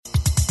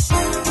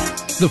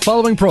The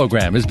following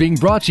program is being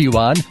brought to you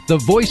on the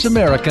Voice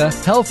America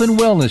Health and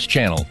Wellness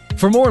channel.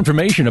 For more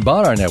information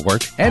about our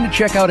network and to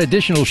check out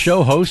additional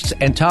show hosts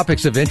and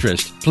topics of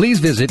interest, please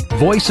visit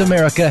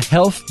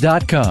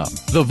voiceamericahealth.com.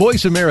 The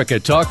Voice America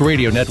Talk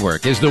Radio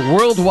Network is the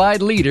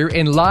worldwide leader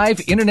in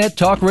live Internet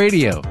talk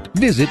radio.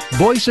 Visit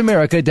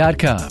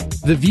voiceamerica.com.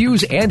 The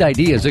views and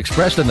ideas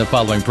expressed on the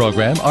following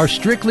program are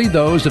strictly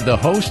those of the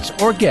hosts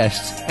or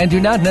guests and do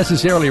not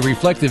necessarily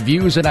reflect the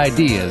views and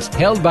ideas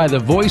held by the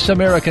Voice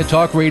America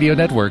Talk Radio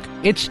Network,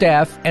 its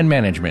staff, and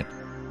management.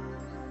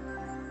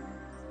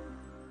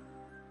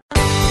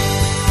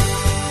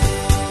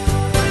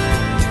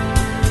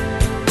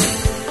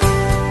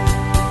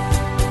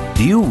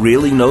 Do you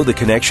really know the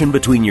connection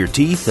between your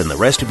teeth and the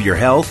rest of your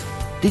health?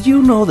 Did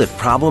you know that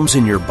problems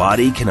in your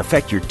body can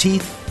affect your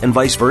teeth and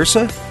vice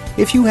versa?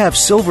 If you have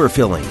silver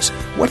fillings,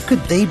 what could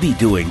they be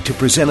doing to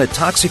present a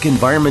toxic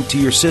environment to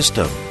your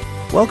system?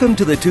 Welcome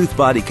to the Tooth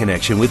Body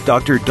Connection with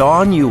Dr.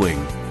 Dawn Ewing.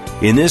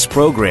 In this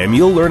program,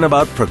 you'll learn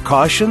about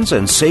precautions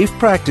and safe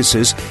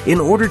practices in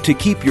order to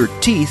keep your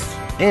teeth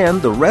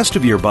and the rest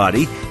of your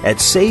body at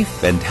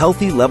safe and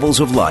healthy levels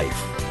of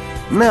life.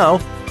 Now,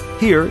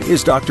 here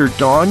is Dr.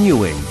 Dawn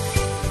Ewing.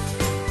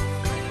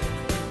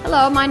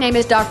 Hello, my name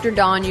is Dr.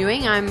 Dawn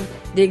Ewing. I'm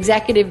the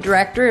Executive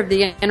Director of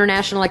the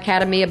International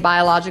Academy of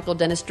Biological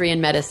Dentistry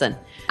and Medicine.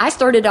 I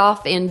started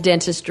off in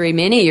dentistry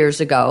many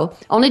years ago,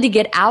 only to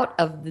get out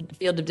of the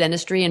field of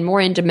dentistry and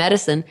more into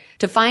medicine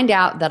to find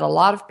out that a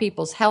lot of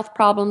people's health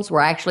problems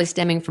were actually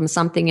stemming from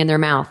something in their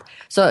mouth.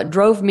 So it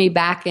drove me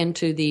back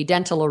into the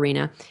dental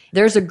arena.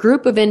 There's a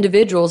group of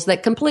individuals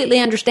that completely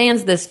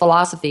understands this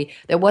philosophy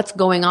that what's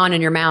going on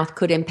in your mouth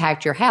could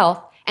impact your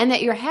health, and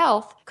that your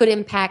health could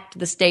impact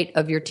the state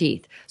of your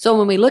teeth. So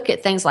when we look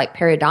at things like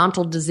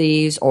periodontal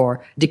disease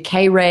or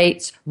decay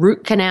rates,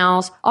 root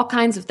canals, all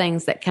kinds of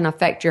things that can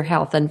affect your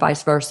health and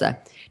vice versa.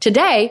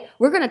 Today,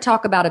 we're going to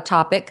talk about a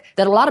topic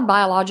that a lot of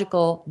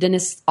biological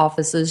dentist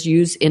offices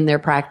use in their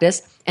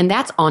practice, and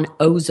that's on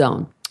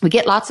ozone. We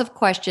get lots of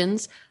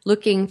questions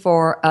looking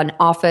for an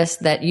office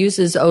that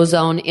uses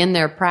ozone in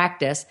their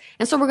practice.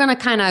 And so we're going to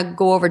kind of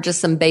go over just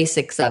some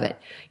basics of it.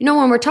 You know,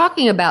 when we're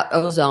talking about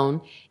ozone,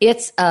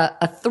 it's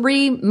a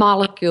 3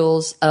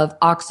 molecules of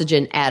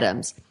oxygen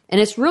atoms.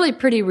 And it's really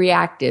pretty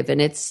reactive and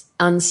it's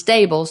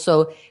unstable.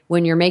 So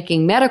when you're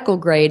making medical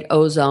grade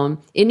ozone,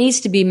 it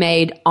needs to be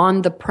made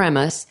on the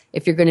premise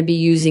if you're going to be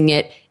using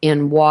it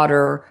in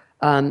water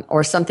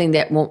or something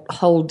that won't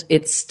hold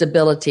its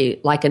stability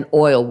like an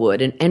oil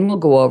would, and we'll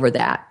go over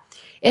that.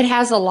 It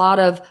has a lot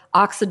of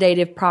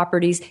oxidative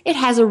properties. It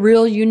has a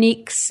real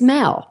unique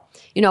smell.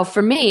 You know,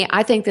 for me,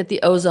 I think that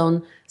the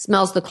ozone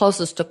smells the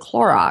closest to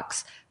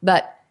Clorox,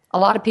 but a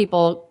lot of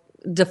people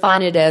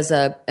define it as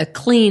a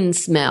clean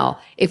smell.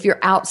 If you're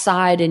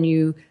outside and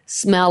you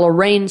smell a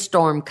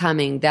rainstorm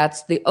coming,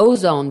 that's the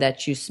ozone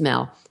that you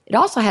smell. It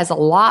also has a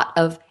lot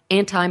of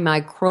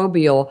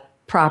antimicrobial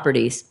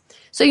properties.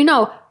 So, you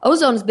know,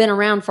 ozone's been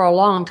around for a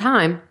long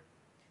time.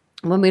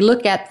 When we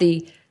look at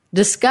the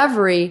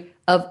discovery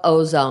of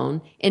ozone,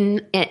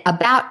 in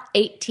about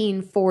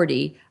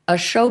 1840, a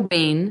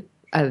Chauvin,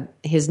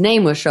 his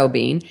name was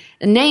Chauvin,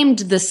 named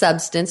the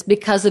substance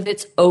because of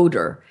its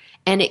odor.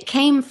 And it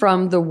came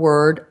from the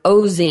word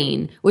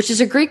ozine, which is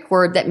a Greek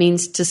word that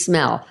means to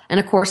smell. And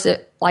of course,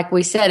 like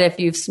we said, if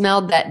you've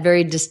smelled that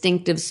very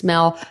distinctive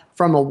smell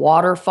from a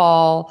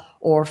waterfall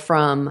or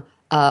from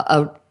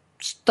a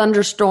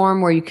thunderstorm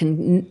where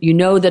you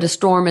know that a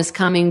storm is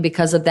coming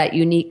because of that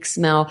unique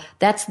smell,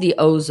 that's the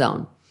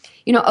ozone.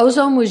 You know,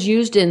 ozone was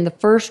used in the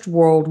First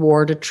World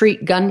War to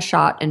treat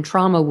gunshot and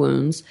trauma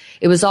wounds.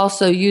 It was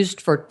also used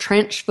for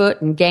trench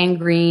foot and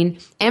gangrene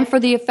and for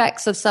the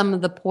effects of some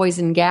of the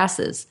poison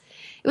gases.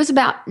 It was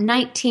about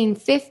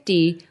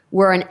 1950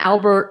 where an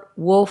Albert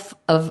Wolf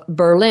of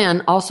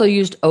Berlin also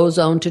used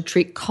ozone to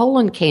treat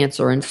colon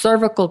cancer and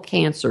cervical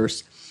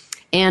cancers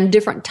and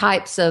different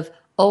types of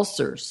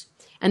ulcers.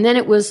 And then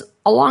it was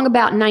along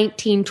about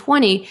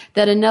 1920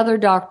 that another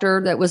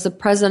doctor that was the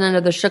president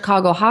of the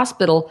Chicago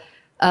Hospital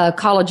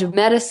College of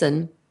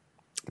Medicine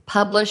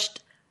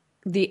published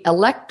the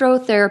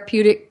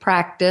electrotherapeutic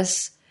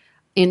practice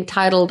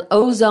entitled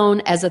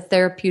Ozone as a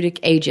Therapeutic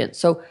Agent.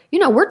 So, you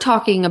know, we're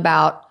talking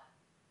about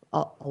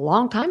a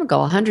long time ago,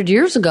 100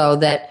 years ago,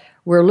 that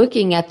we're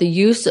looking at the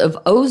use of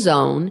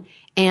ozone,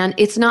 and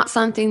it's not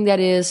something that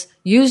is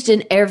used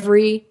in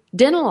every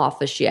dental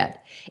office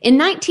yet. In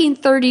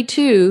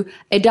 1932,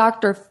 a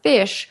Dr.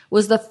 Fish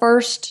was the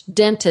first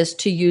dentist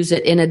to use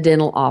it in a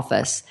dental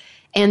office.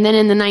 And then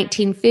in the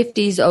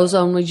 1950s,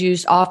 ozone was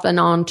used off and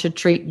on to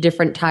treat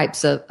different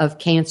types of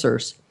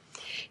cancers.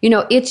 You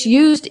know, it's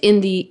used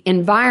in the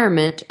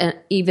environment,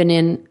 even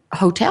in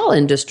hotel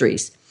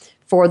industries,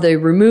 for the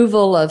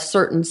removal of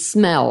certain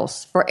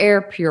smells, for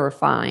air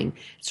purifying.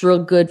 It's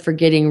real good for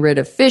getting rid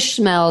of fish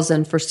smells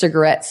and for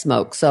cigarette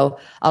smoke. So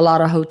a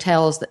lot of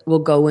hotels that will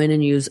go in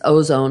and use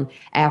ozone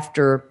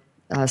after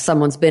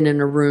someone's been in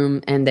a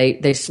room and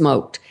they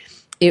smoked.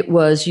 It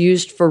was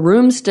used for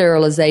room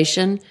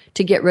sterilization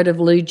to get rid of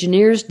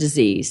Legionnaire's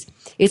disease.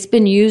 It's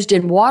been used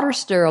in water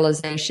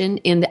sterilization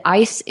in the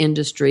ice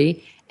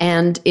industry,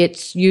 and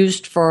it's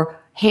used for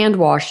hand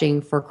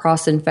washing for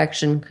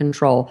cross-infection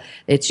control.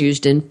 It's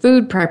used in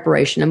food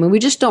preparation. I mean, we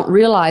just don't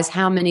realize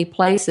how many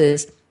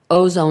places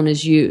ozone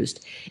is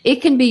used. It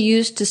can be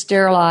used to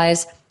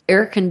sterilize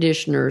air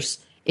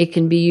conditioners. It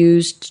can be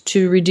used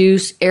to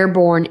reduce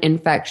airborne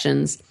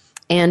infections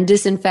and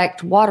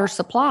disinfect water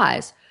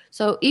supplies.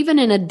 So even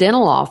in a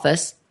dental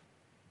office,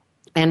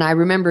 and I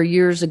remember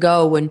years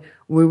ago when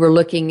we were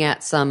looking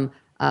at some,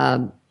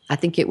 I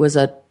think it was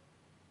a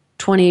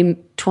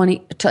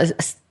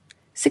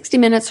 60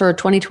 Minutes or a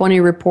 2020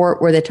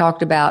 report where they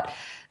talked about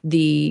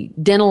the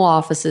dental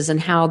offices and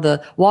how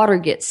the water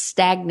gets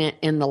stagnant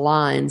in the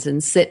lines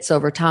and sits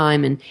over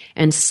time,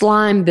 and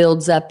slime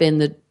builds up in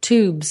the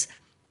tubes,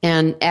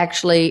 and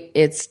actually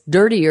it's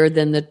dirtier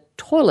than the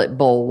toilet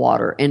bowl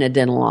water in a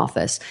dental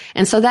office.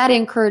 And so that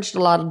encouraged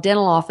a lot of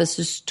dental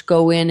offices to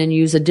go in and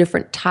use a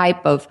different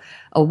type of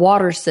a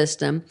water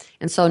system.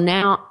 And so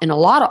now in a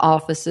lot of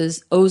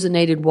offices,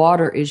 ozonated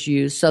water is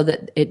used so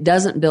that it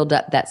doesn't build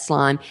up that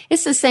slime.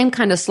 It's the same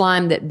kind of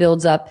slime that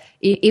builds up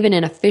even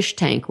in a fish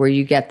tank where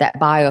you get that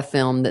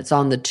biofilm that's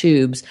on the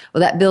tubes. Well,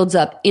 that builds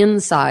up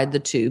inside the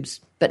tubes,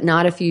 but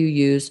not if you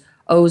use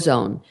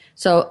ozone.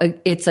 So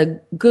it's a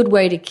good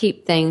way to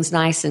keep things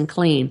nice and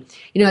clean.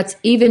 You know, it's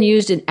even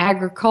used in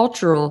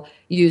agricultural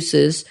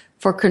uses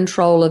for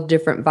control of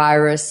different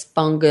virus,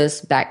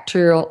 fungus,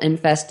 bacterial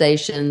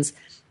infestations,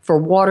 for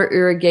water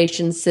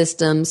irrigation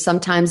systems.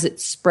 Sometimes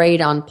it's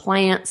sprayed on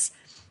plants.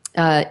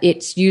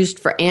 It's used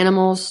for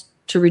animals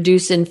to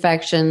reduce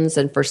infections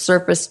and for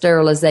surface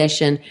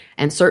sterilization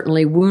and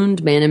certainly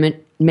wound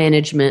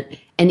management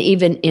and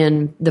even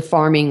in the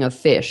farming of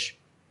fish.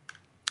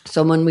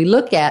 So when we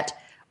look at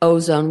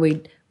ozone,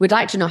 we'd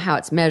like to know how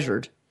it's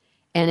measured.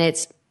 And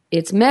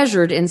it's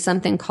measured in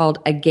something called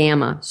a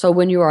gamma. So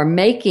when you are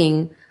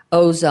making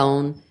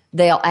ozone,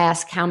 they'll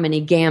ask how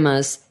many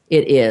gammas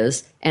it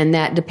is, and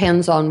that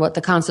depends on what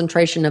the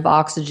concentration of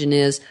oxygen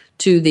is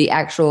to the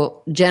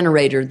actual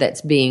generator that's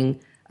being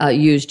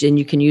used, and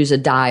you can use a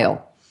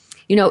dial.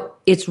 You know,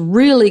 it's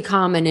really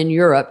common in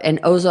Europe, and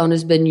ozone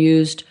has been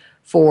used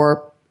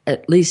for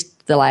at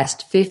least the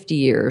last 50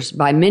 years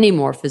by many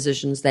more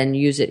physicians than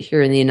use it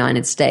here in the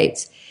United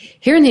States.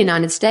 Here in the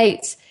United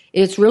States,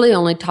 it's really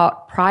only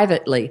taught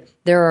privately.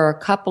 There are a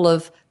couple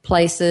of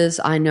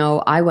places. I know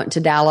I went to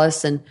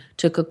Dallas and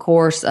took a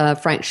course.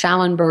 Frank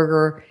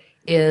Schallenberger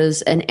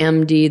is an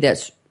MD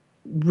that's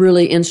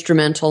really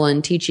instrumental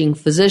in teaching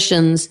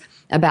physicians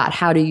about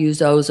how to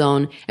use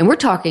ozone. And we're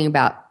talking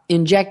about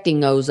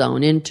injecting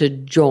ozone into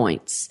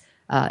joints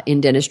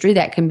in dentistry.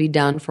 That can be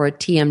done for a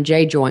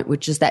TMJ joint,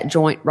 which is that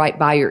joint right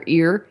by your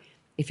ear.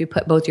 If you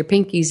put both your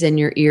pinkies in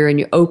your ear and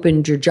you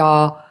opened your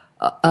jaw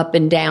up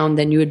and down,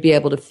 then you would be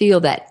able to feel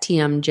that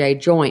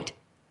TMJ joint.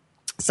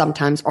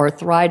 Sometimes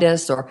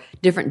arthritis or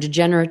different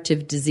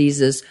degenerative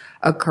diseases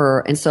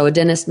occur, and so a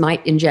dentist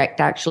might inject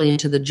actually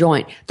into the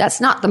joint. That's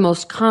not the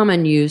most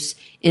common use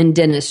in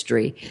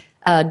dentistry.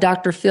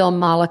 Dr. Phil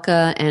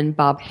Malika and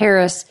Bob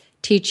Harris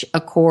teach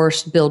a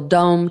course. Bill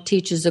Dome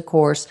teaches a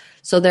course.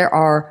 So there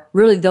are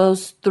really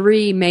those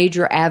three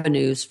major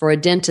avenues for a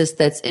dentist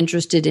that's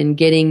interested in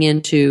getting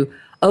into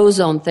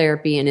ozone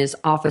therapy in his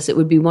office. It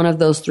would be one of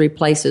those three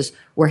places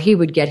where he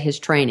would get his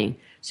training.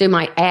 So you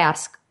might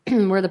ask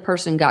where the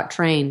person got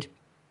trained.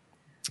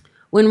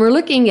 When we're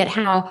looking at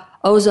how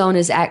ozone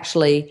is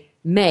actually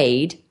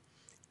made,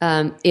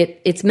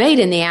 it's made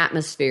in the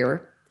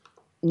atmosphere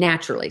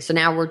naturally. So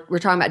now we're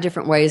talking about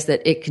different ways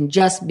that it can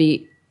just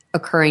be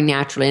occurring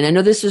naturally. And I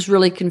know this is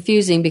really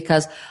confusing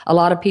because a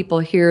lot of people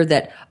hear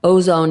that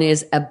ozone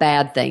is a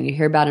bad thing. You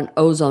hear about an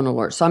ozone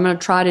alert. So I'm going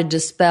to try to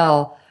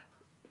dispel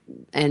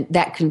and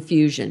that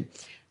confusion.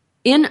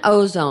 In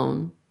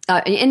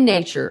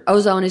nature,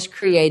 ozone is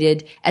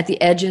created at the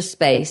edge of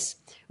space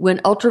when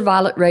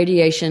ultraviolet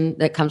radiation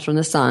that comes from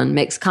the sun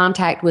makes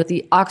contact with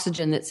the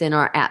oxygen that's in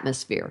our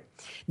atmosphere.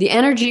 The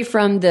energy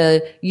from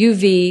the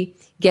UV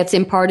gets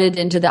imparted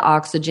into the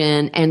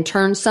oxygen and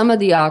turns some of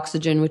the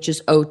oxygen, which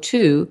is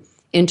O2,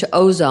 into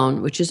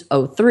ozone, which is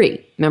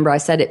O3. Remember, I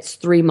said it's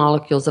 3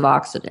 molecules of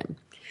oxygen.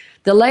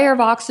 The layer of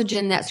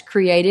oxygen that's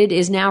created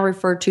is now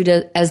referred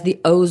to as the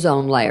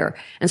ozone layer.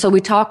 And so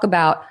we talk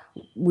about,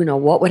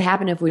 what would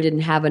happen if we didn't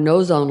have an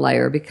ozone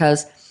layer,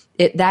 because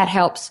that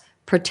helps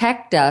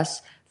protect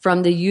us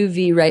from the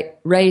UV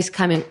rays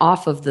coming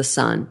off of the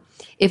sun.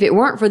 If it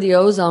weren't for the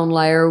ozone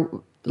layer,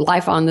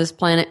 life on this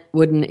planet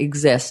wouldn't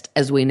exist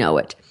as we know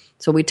it.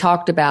 So we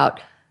talked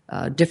about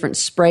different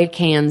spray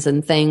cans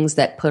and things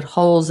that put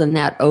holes in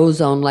that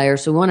ozone layer.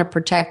 So we want to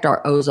protect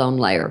our ozone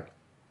layer.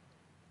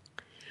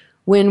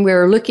 When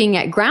we're looking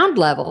at ground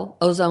level,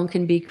 ozone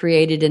can be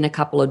created in a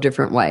couple of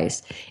different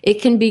ways. It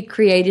can be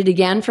created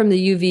again from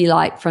the UV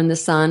light from the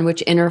sun,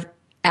 which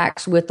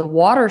interacts with the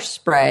water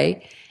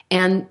spray,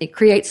 and it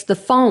creates the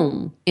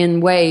foam in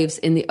waves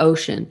in the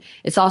ocean.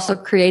 It's also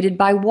created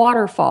by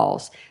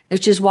waterfalls,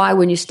 which is why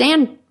when you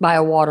stand by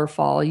a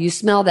waterfall, you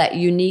smell that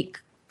unique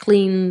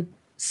clean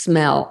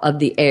smell of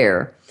the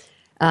air.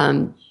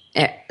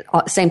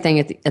 Same thing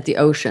at the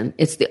ocean.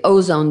 It's the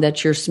ozone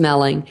that you're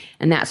smelling,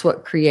 and that's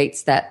what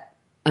creates that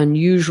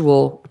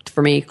unusual,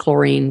 for me,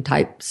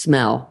 chlorine-type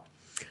smell.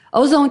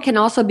 Ozone can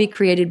also be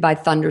created by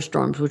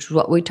thunderstorms, which is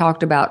what we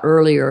talked about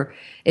earlier.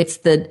 It's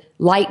the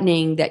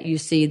lightning that you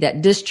see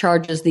that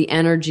discharges the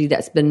energy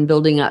that's been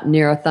building up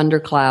near a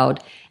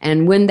thundercloud.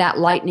 And when that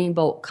lightning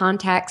bolt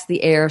contacts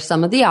the air,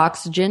 some of the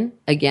oxygen,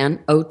 again,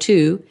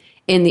 O2,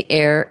 in the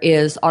air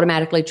is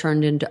automatically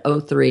turned into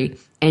O3,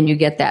 and you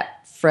get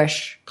that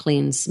fresh,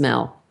 clean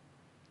smell.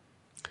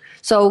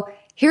 So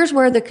here's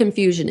where the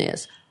confusion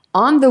is.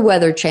 On the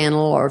Weather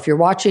Channel, or if you're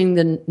watching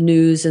the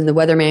news and the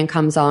weatherman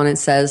comes on and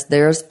says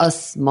there's a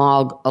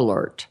smog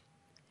alert.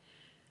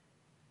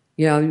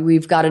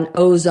 We've got an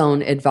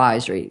ozone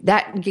advisory.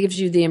 That gives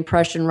you the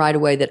impression right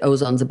away that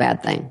ozone's a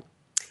bad thing.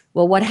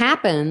 Well, what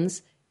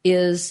happens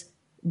is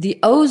the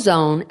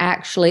ozone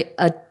actually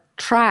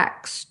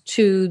attracts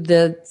to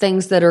the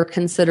things that are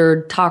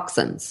considered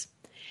toxins.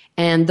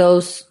 And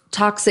those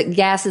toxic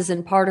gases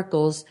and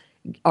particles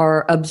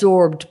are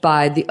absorbed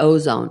by the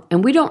ozone.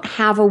 And we don't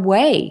have a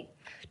way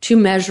to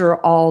measure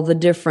all the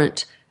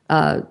different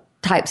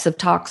types of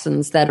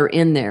toxins that are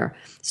in there.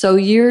 So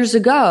years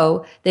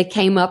ago, they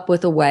came up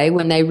with a way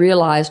when they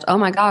realized, oh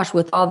my gosh,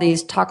 with all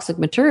these toxic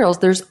materials,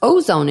 there's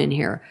ozone in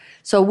here.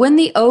 So when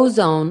the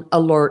ozone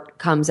alert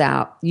comes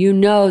out, you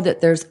know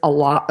that there's a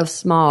lot of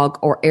smog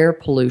or air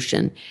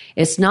pollution.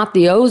 It's not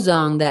the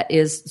ozone that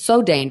is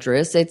so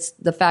dangerous. It's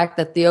the fact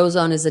that the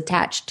ozone is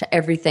attached to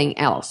everything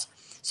else.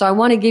 So I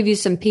want to give you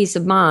some peace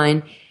of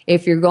mind.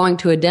 If you're going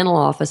to a dental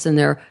office and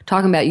they're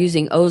talking about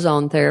using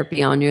ozone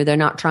therapy on you, they're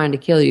not trying to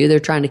kill you. They're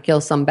trying to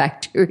kill some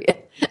bacteria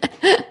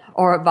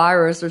or a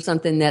virus or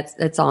something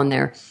that's on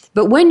there.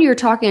 But when you're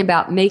talking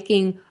about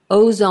making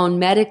ozone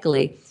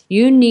medically,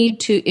 you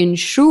need to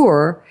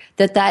ensure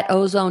that that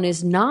ozone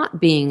is not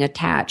being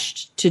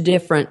attached to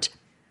different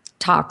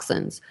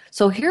toxins.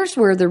 So here's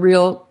where the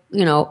real,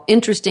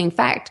 interesting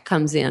fact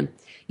comes in.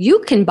 You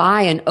can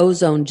buy an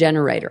ozone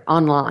generator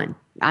online.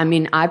 I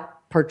mean, I've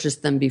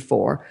purchased them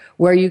before,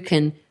 where you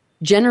can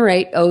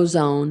generate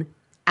ozone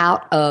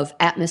out of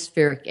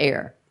atmospheric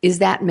air. Is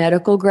that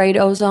medical grade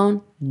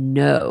ozone?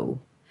 No.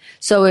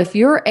 So if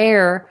your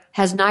air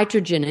has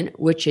nitrogen in it,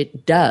 which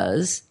it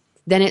does,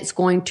 then it's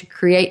going to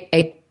create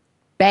a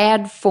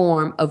bad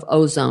form of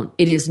ozone.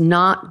 It is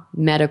not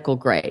medical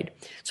grade.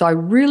 So I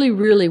really,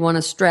 really want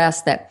to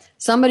stress that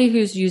somebody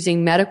who's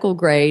using medical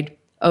grade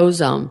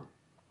ozone,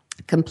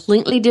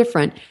 completely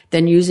different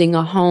than using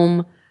a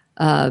home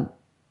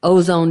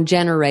ozone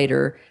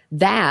generator,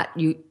 that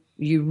you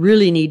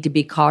really need to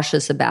be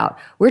cautious about.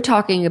 We're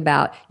talking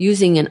about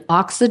using an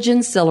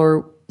oxygen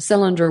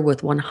cylinder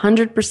with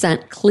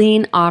 100%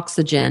 clean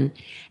oxygen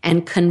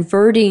and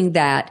converting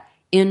that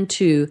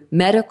into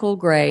medical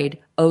grade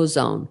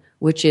ozone,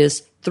 which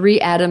is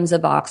 3 atoms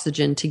of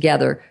oxygen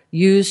together,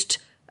 used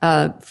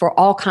for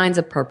all kinds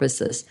of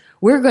purposes.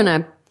 We're going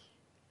to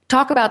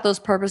talk about those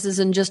purposes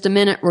in just a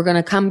minute. We're going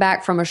to come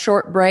back from a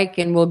short break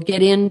and we'll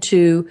get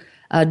into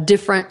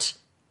different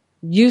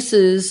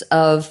uses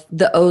of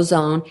the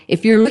ozone.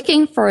 If you're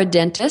looking for a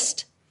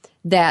dentist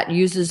that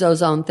uses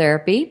ozone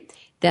therapy,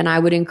 then I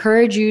would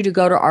encourage you to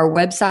go to our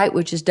website,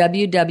 which is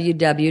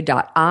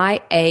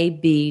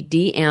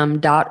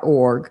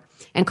www.iabdm.org,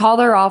 and call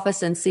their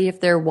office and see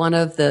if they're one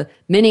of the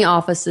many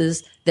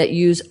offices that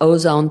use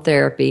ozone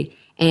therapy,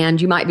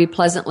 and you might be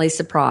pleasantly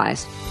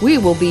surprised. We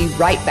will be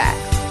right back.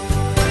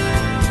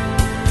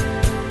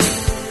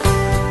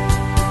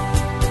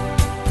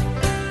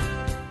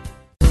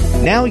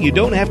 Now you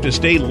don't have to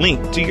stay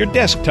linked to your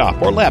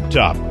desktop or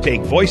laptop.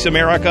 Take Voice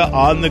America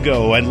on the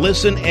go and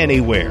listen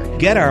anywhere.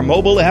 Get our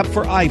mobile app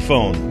for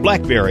iPhone,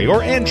 BlackBerry,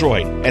 or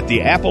Android at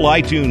the Apple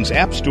iTunes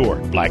App Store,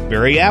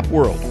 BlackBerry App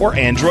World, or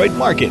Android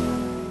Market.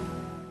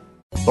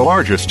 The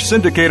largest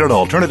syndicated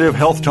alternative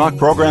health talk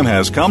program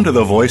has come to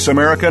the Voice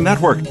America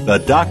Network. The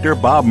Dr.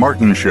 Bob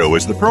Martin Show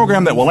is the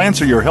program that will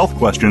answer your health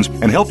questions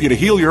and help you to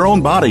heal your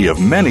own body of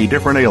many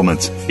different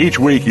ailments. Each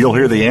week, you'll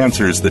hear the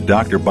answers that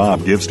Dr.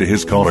 Bob gives to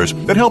his callers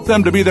that help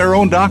them to be their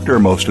own doctor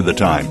most of the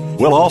time.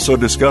 We'll also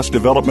discuss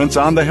developments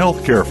on the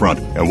healthcare front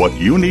and what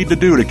you need to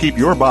do to keep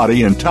your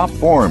body in top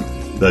form.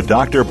 The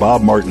Dr.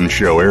 Bob Martin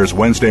Show airs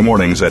Wednesday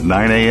mornings at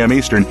 9 a.m.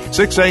 Eastern,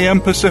 6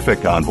 a.m.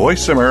 Pacific on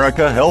Voice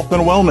America Health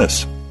and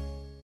Wellness.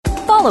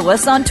 Follow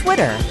us on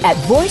Twitter at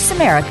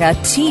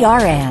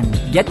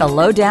VoiceAmericaTRN. Get the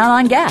lowdown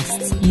on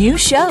guests, new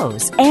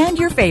shows, and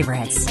your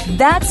favorites.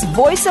 That's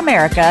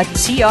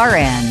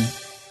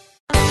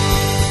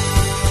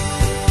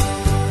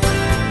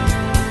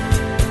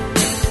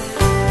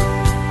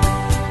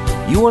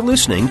VoiceAmericaTRN. You are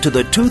listening to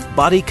the Tooth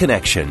Body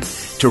Connection.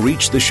 To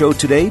reach the show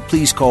today,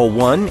 please call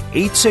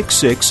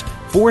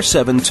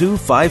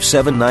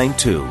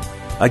 1-866-472-5792.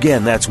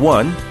 Again, that's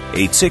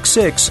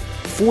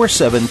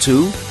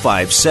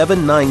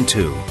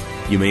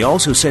 1-866-472-5792. You may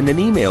also send an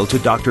email to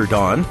Dr.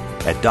 Dawn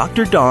at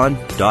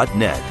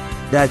drdawn.net.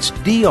 That's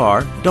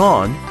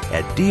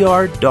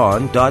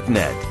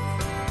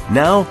drdawn@drdawn.net.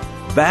 Now,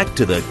 back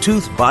to the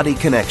Tooth Body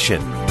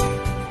Connection.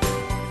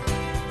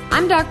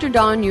 I'm Dr.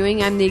 Dawn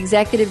Ewing. I'm the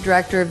Executive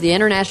Director of the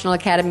International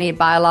Academy of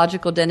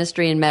Biological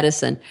Dentistry and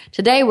Medicine.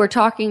 Today we're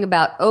talking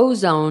about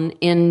ozone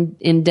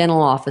in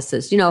dental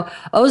offices. You know,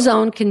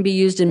 ozone can be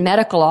used in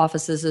medical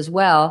offices as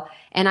well.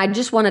 And I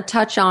just want to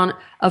touch on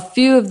a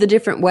few of the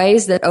different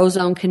ways that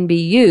ozone can be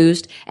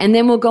used, and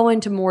then we'll go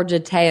into more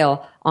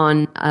detail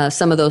on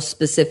some of those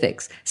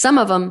specifics. Some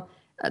of them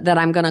that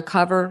I'm going to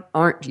cover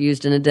aren't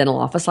used in a dental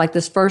office. Like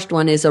this first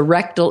one is a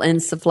rectal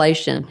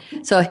insufflation.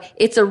 So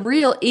it's a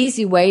real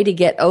easy way to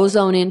get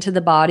ozone into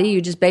the body.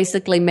 You just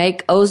basically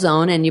make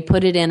ozone and you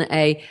put it in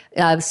a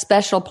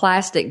special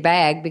plastic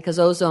bag, because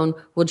ozone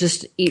will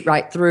just eat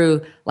right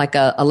through like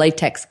a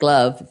latex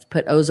glove. If you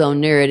put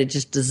ozone near it, it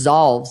just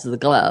dissolves the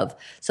glove.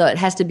 So it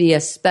has to be a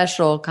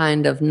special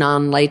kind of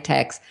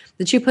non-latex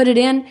that you put it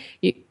in.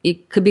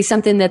 It could be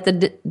something that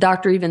the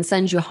doctor even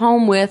sends you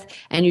home with,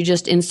 and you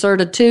just insert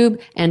a tube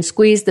and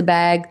squeeze the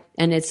bag,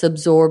 and it's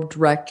absorbed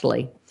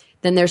directly.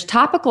 Then there's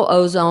topical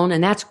ozone,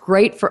 and that's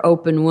great for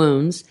open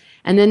wounds.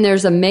 And then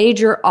there's a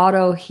major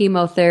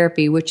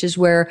autohemotherapy, which is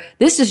where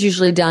this is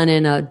usually done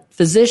in a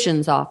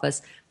physician's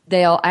office.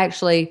 They'll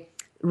actually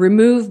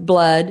remove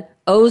blood,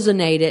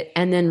 ozonate it,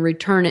 and then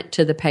return it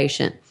to the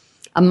patient.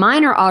 A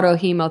minor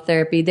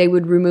autohemotherapy, they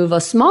would remove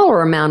a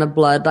smaller amount of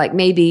blood, like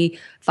maybe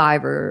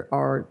 5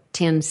 or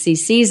 10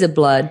 cc's of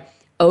blood,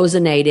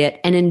 ozonate it,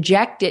 and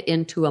inject it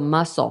into a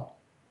muscle.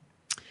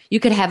 You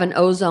could have an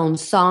ozone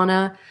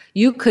sauna.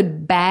 You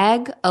could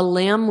bag a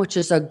limb, which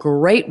is a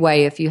great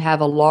way if you have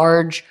a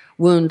large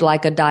wound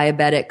like a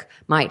diabetic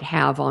might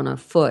have on a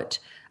foot,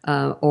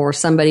 or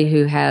somebody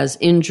who has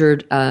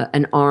injured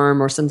an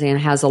arm or something and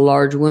has a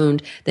large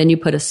wound. Then you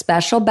put a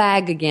special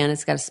bag again.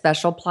 It's got a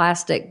special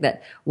plastic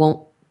that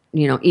won't,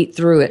 eat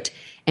through it.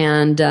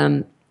 And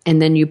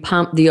then you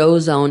pump the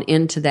ozone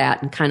into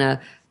that and kind of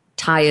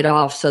tie it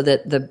off so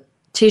that the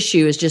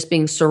tissue is just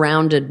being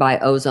surrounded by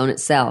ozone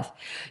itself.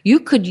 You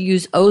could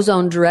use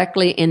ozone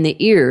directly in the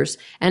ears.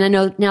 And I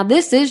know now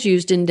this is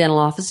used in dental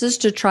offices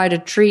to try to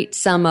treat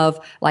some of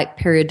like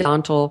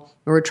periodontal,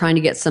 or we're trying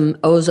to get some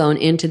ozone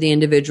into the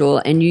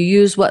individual. And you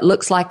use what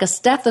looks like a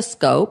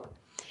stethoscope.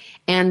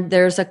 And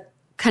there's a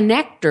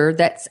connector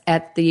that's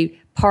at the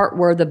part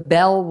where the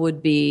bell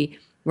would be,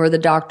 where the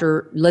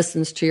doctor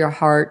listens to your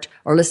heart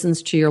or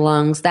listens to your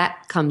lungs.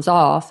 That comes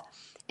off,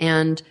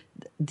 and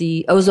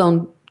the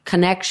ozone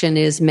connection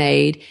is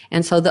made,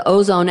 and so the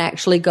ozone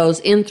actually goes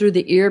in through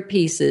the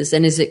earpieces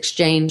and is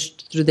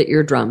exchanged through the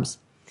eardrums.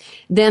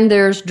 Then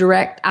there's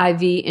direct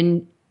IV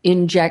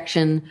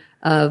injection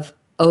of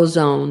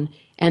ozone,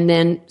 and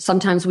then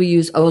sometimes we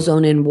use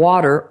ozone in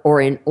water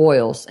or in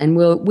oils, and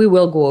we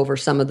will go over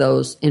some of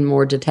those in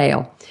more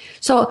detail.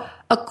 So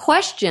a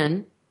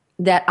question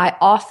that I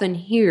often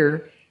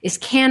hear is,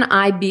 can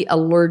I be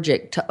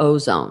allergic to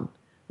ozone?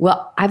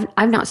 Well,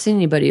 I've not seen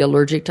anybody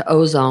allergic to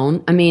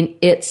ozone. I mean,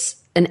 it's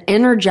an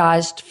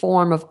energized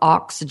form of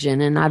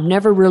oxygen, and I've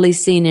never really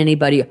seen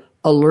anybody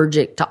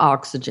allergic to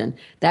oxygen.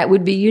 That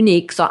would be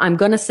unique, so I'm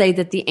going to say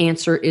that the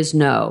answer is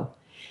no.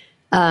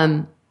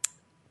 When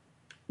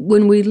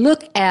we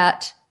look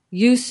at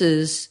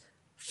uses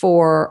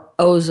for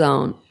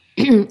ozone,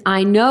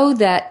 I know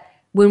that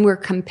when we're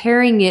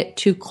comparing it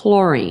to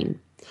chlorine,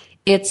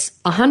 it's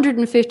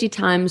 150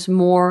 times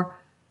more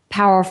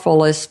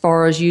powerful as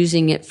far as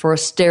using it for a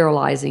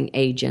sterilizing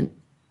agent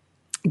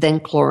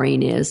than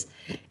chlorine is.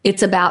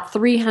 It's about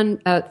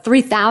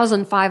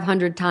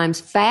 3,500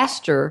 times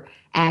faster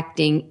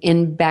acting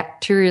in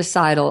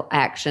bactericidal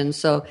action.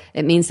 So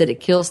it means that it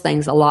kills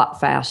things a lot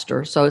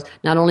faster. So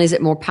not only is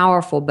it more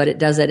powerful, but it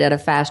does it at a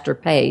faster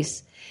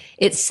pace.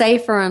 It's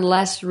safer and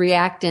less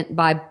reactant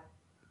by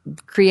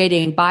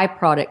creating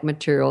byproduct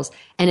materials,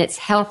 and it's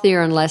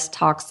healthier and less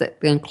toxic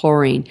than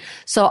chlorine.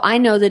 So I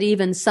know that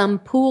even some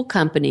pool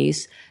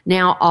companies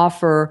now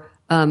offer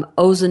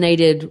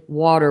ozonated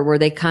water, where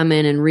they come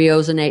in and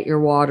reozonate your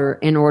water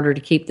in order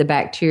to keep the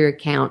bacteria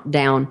count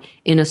down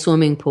in a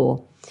swimming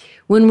pool.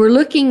 When we're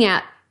looking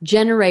at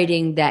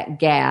generating that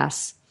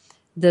gas,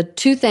 the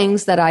two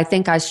things that I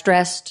think I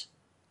stressed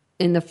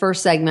in the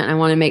first segment, I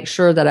want to make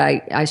sure that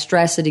I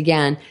stress it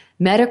again.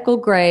 Medical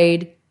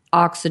grade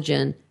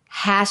oxygen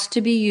has to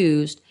be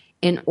used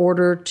in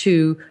order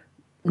to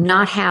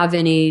not have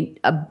any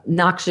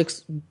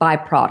noxious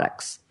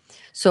byproducts.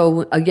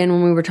 So again,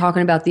 when we were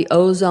talking about the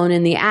ozone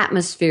in the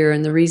atmosphere,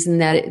 and the reason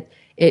that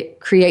it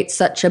creates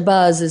such a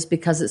buzz is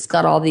because it's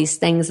got all these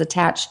things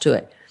attached to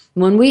it.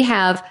 When we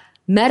have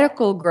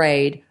medical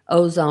grade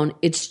ozone,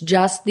 it's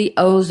just the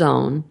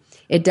ozone.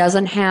 It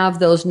doesn't have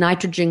those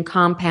nitrogen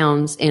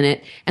compounds in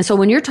it. And so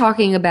when you're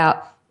talking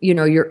about,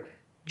 your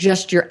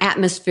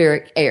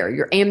atmospheric air,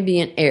 your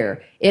ambient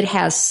air, it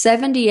has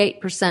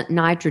 78%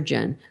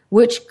 nitrogen,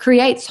 which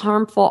creates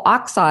harmful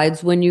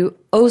oxides when you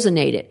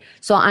ozonate it.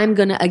 So I'm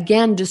going to,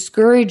 again,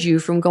 discourage you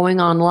from going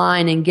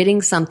online and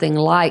getting something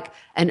like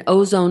an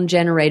ozone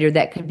generator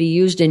that could be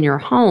used in your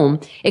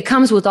home. It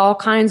comes with all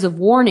kinds of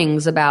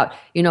warnings about,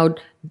 make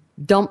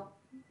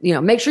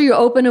sure you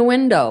open a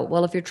window.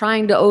 Well, if you're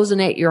trying to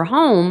ozonate your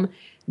home,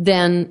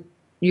 then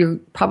you're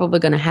probably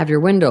going to have your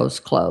windows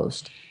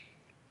closed.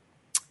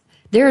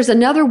 There's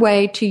another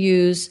way to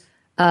use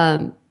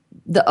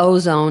the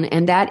ozone,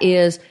 and that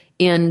is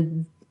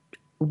in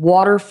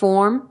water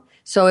form.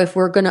 So if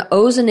we're going to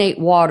ozonate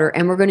water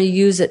and we're going to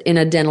use it in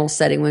a dental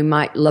setting, we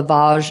might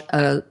lavage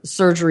a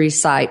surgery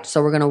site.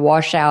 So we're going to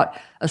wash out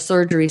a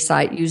surgery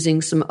site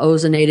using some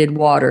ozonated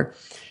water.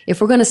 If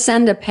we're going to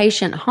send a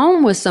patient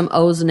home with some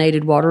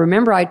ozonated water,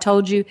 remember I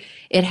told you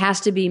it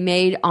has to be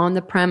made on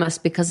the premise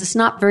because it's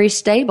not very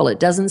stable. It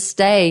doesn't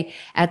stay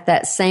at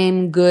that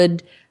same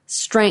good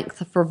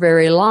strength for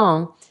very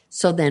long.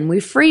 So then we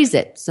freeze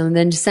it. So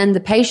then send the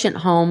patient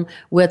home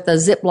with a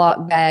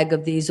Ziploc bag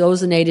of these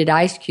ozonated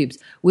ice cubes,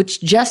 which,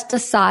 just a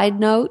side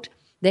note,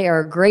 they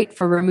are great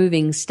for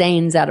removing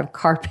stains out of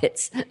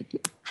carpets.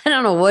 I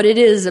don't know what it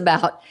is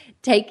about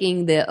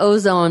taking the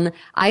ozone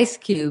ice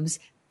cubes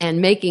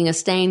and making a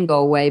stain go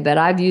away, but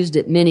I've used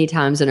it many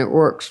times and it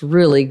works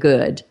really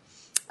good.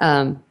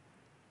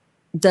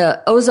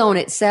 The ozone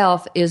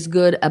itself is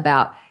good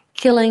about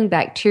killing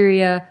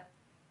bacteria,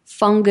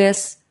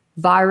 fungus,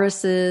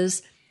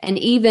 viruses, and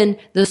even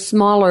the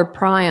smaller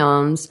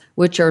prions,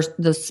 which are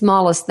the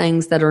smallest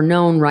things that are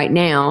known right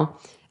now.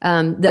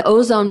 The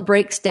ozone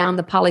breaks down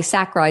the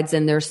polysaccharides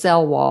in their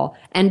cell wall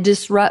and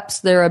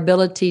disrupts their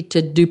ability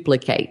to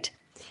duplicate.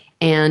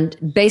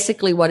 And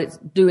basically what it's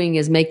doing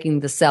is making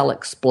the cell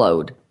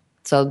explode.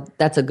 So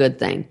that's a good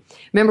thing.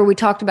 Remember, we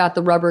talked about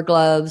the rubber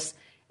gloves.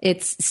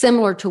 It's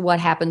similar to what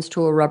happens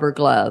to a rubber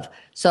glove.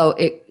 So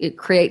it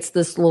creates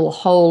this little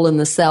hole in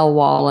the cell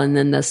wall, and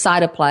then the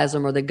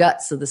cytoplasm or the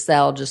guts of the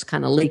cell just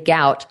kind of leak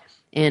out,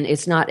 and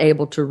it's not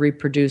able to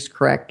reproduce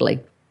correctly.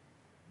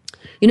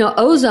 You know,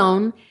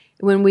 ozone,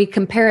 when we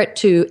compare it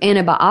to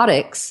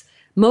antibiotics,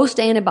 most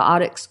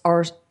antibiotics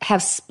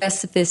have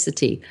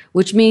specificity,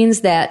 which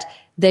means that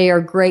they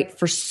are great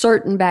for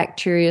certain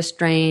bacteria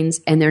strains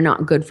and they're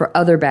not good for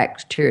other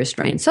bacteria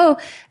strains. So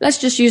let's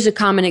just use a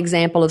common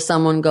example of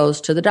someone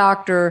goes to the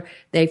doctor,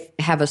 they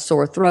have a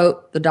sore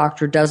throat, the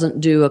doctor doesn't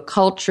do a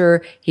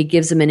culture, he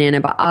gives them an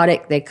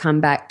antibiotic, they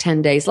come back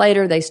 10 days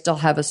later, they still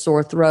have a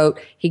sore throat,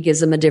 he gives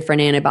them a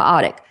different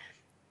antibiotic.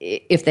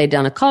 If they'd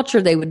done a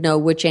culture, they would know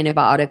which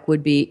antibiotic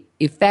would be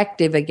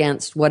effective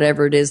against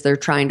whatever it is they're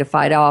trying to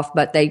fight off,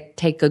 but they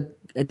take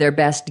their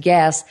best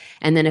guess,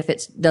 and then if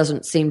it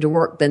doesn't seem to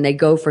work, then they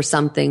go for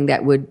something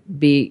that would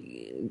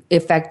be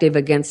effective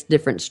against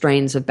different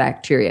strains of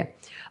bacteria.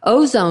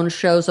 Ozone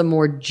shows a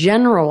more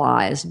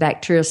generalized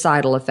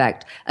bactericidal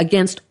effect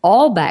against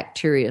all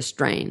bacteria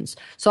strains.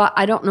 So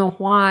I don't know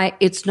why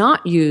it's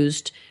not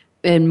used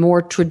in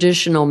more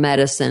traditional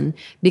medicine,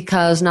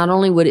 because not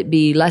only would it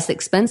be less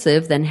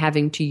expensive than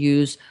having to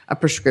use a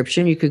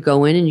prescription, you could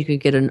go in and you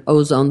could get an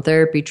ozone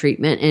therapy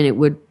treatment and it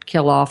would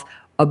kill off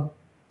a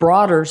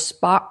broader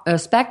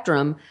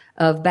spectrum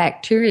of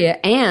bacteria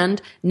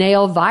and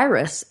nail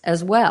virus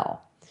as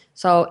well.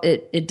 So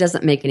it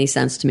doesn't make any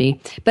sense to me.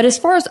 But as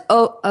far as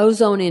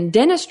ozone in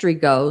dentistry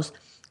goes,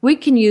 we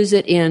can use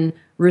it in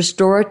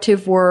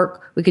restorative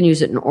work. We can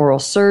use it in oral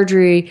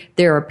surgery.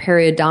 There are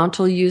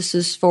periodontal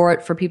uses for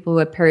it for people who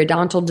have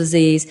periodontal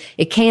disease.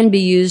 It can be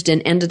used in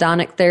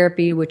endodontic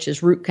therapy, which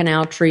is root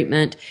canal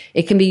treatment.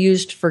 It can be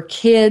used for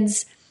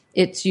kids.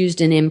 It's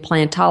used in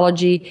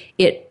implantology.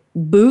 It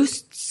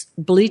boosts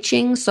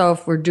bleaching. So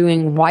if we're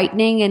doing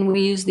whitening and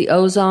we use the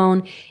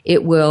ozone,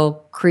 it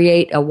will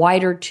create a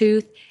whiter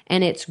tooth.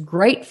 And it's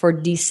great for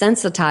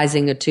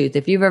desensitizing a tooth.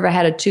 If you've ever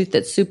had a tooth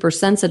that's super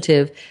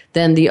sensitive,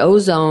 then the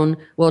ozone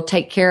will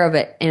take care of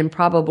it in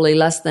probably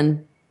less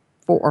than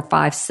 4 or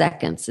 5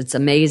 seconds. It's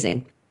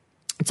amazing.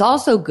 It's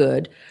also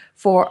good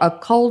for a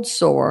cold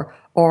sore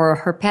or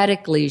a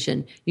herpetic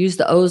lesion. Use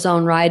the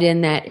ozone right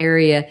in that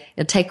area.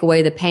 It'll take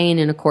away the pain,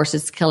 and of course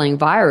it's killing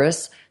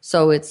virus,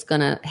 so it's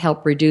going to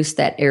help reduce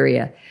that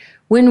area.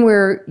 When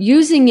we're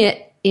using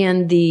it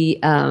in the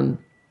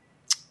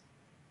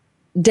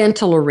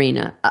dental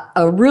arena,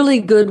 a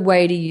really good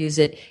way to use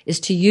it is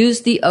to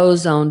use the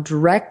ozone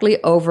directly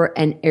over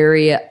an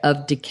area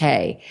of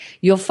decay.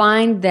 You'll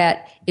find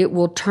that it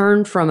will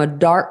turn from a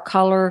dark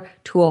color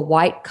to a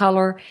white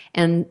color,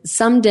 and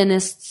some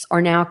dentists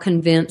are now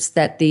convinced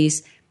that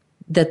the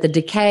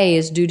decay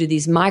is due to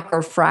these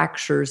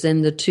microfractures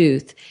in the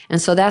tooth.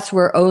 And so that's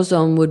where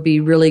ozone would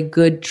be really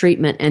good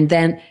treatment, and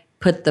then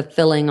put the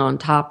filling on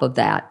top of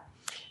that.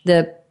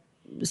 The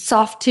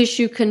soft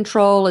tissue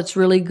control, it's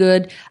really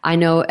good. I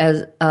know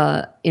as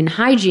in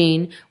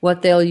hygiene,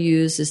 what they'll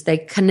use is they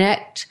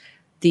connect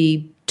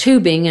the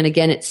tubing, and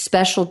again, it's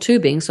special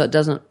tubing so it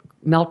doesn't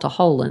melt a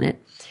hole in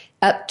it,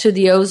 up to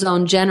the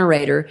ozone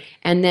generator,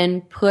 and then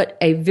put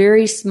a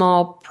very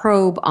small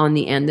probe on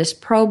the end. This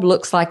probe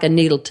looks like a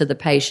needle to the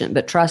patient,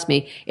 but trust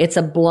me, it's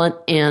a blunt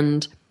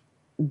end,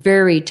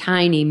 very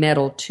tiny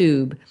metal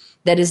tube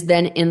that is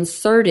then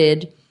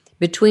inserted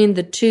between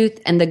the tooth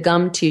and the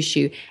gum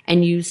tissue,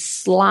 and you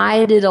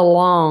slide it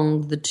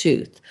along the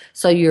tooth.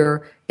 So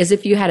you're as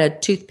if you had a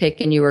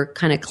toothpick and you were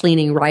kind of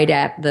cleaning right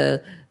at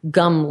the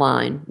gum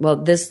line. Well,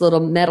 this little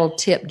metal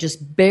tip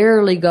just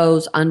barely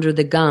goes under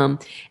the gum.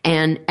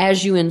 And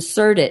as you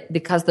insert it,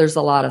 because there's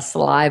a lot of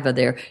saliva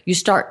there, you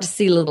start to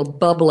see little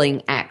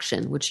bubbling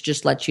action, which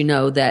just lets you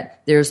know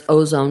that there's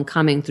ozone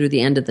coming through the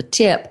end of the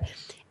tip.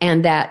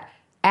 And that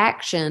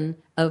action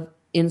of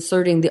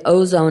inserting the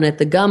ozone at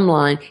the gum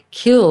line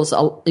kills,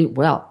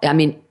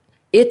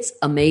 it's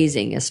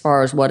amazing as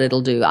far as what it'll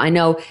do. I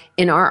know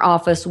in our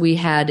office we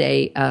had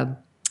a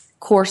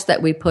course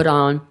that we put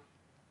on,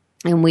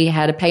 and we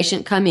had a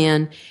patient come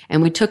in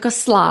and we took a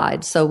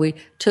slide. So we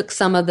took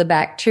some of the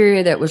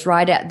bacteria that was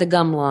right at the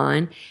gum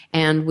line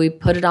and we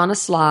put it on a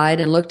slide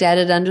and looked at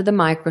it under the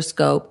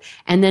microscope.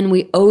 And then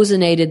we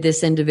ozonated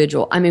this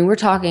individual. I mean, we're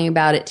talking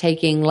about it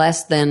taking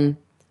less than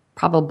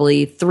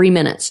probably 3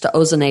 minutes to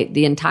ozonate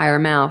the entire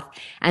mouth.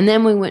 And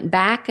then we went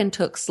back and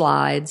took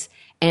slides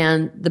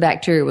and the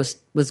bacteria was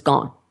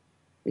gone.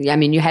 I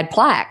mean, you had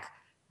plaque,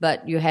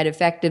 but you had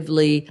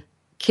effectively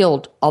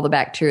killed all the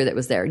bacteria that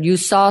was there. You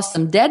saw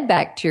some dead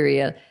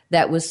bacteria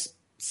that was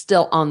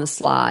still on the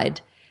slide,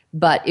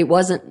 but it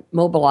wasn't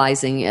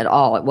mobilizing at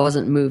all. It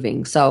wasn't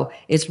moving. So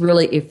it's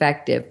really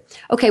effective.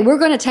 Okay, we're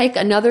going to take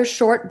another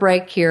short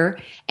break here.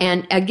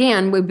 And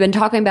again, we've been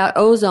talking about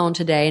ozone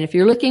today. And if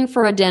you're looking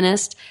for a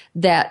dentist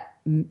that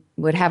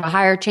would have a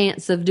higher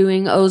chance of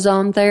doing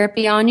ozone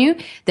therapy on you,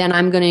 then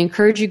I'm going to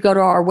encourage you to go to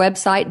our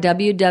website,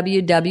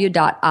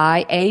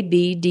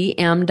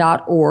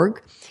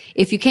 www.iabdm.org.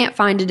 If you can't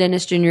find a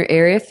dentist in your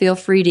area, feel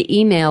free to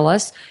email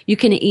us. You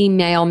can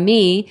email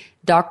me,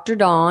 Dr.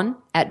 Dawn,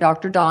 at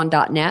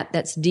drdawn.net.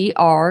 That's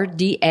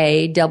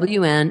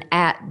DRDAWN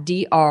at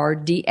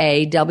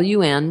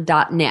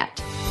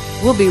DRDAWN.net.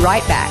 We'll be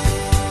right back.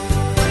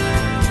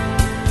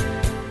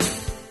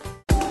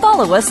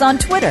 Follow us on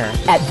Twitter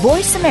at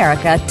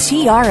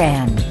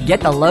VoiceAmericaTRN.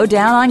 Get the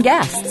lowdown on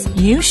guests,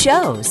 new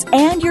shows,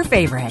 and your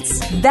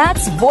favorites.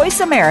 That's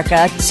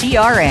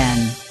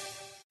VoiceAmericaTRN.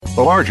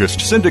 The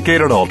largest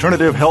syndicated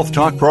alternative health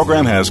talk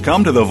program has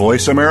come to the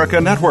Voice America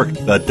Network.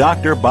 The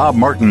Dr. Bob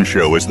Martin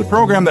Show is the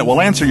program that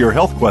will answer your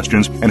health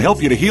questions and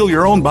help you to heal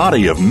your own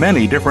body of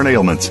many different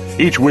ailments.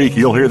 Each week,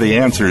 you'll hear the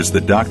answers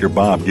that Dr.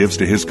 Bob gives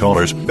to his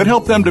callers that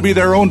help them to be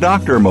their own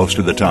doctor most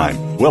of the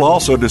time. We'll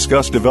also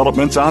discuss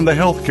developments on the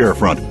healthcare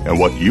front and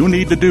what you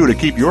need to do to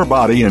keep your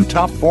body in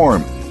top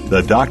form.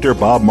 The Dr.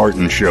 Bob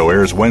Martin Show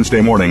airs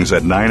Wednesday mornings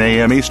at 9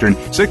 a.m. Eastern,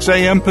 6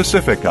 a.m.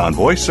 Pacific on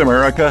Voice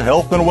America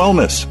Health and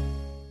Wellness.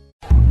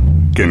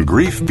 Can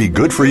grief be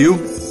good for you?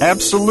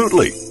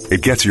 Absolutely.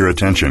 It gets your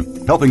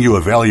attention, helping you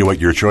evaluate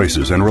your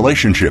choices and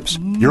relationships.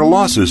 Your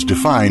losses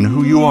define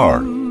who you are.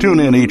 Tune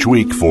in each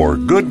week for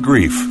Good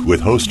Grief with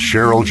host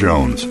Cheryl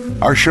Jones.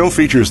 Our show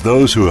features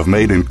those who have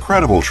made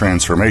incredible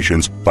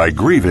transformations by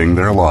grieving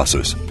their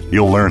losses.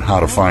 You'll learn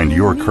how to find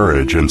your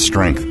courage and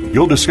strength.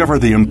 You'll discover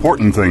the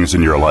important things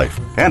in your life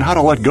and how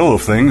to let go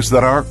of things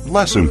that are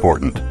less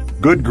important.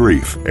 Good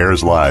Grief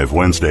airs live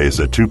Wednesdays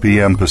at 2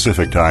 p.m.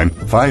 Pacific Time,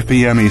 5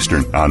 p.m.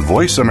 Eastern on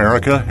Voice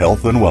America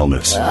Health and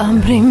Wellness.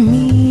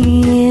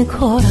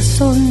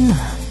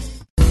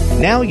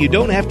 Now you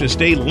don't have to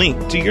stay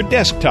linked to your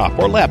desktop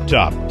or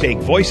laptop. Take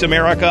Voice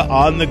America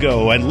on the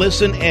go and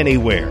listen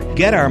anywhere.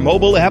 Get our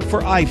mobile app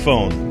for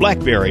iPhone,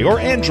 BlackBerry,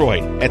 or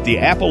Android at the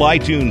Apple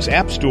iTunes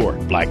App Store,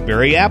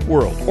 BlackBerry App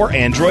World, or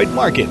Android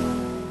Market.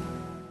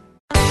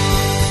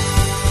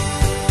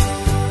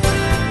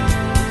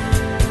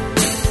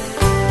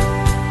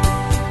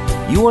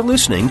 You are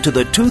listening to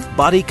the Tooth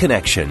Body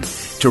Connection.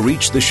 To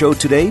reach the show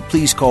today,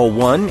 please call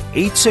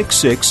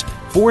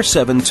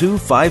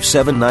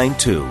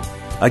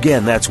 1-866-472-5792.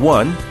 Again, that's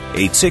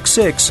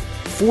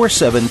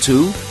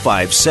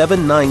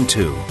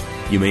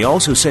 1-866-472-5792. You may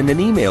also send an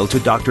email to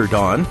Dr.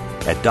 Dawn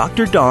at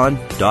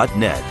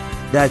drdawn.net.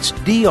 That's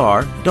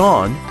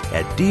drdawn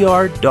at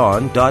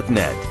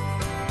drdawn.net.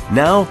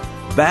 Now,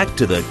 back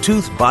to the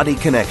Tooth Body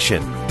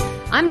Connection.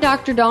 I'm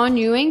Dr. Dawn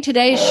Ewing.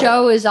 Today's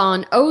show is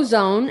on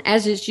ozone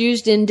as it's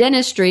used in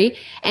dentistry.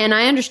 And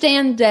I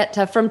understand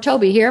that from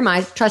Toby here,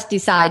 my trusty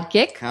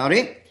sidekick.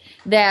 Howdy.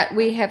 That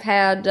we have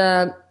had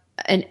a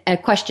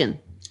question.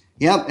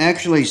 Yep,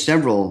 actually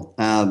several.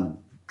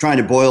 Trying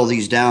to boil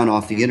these down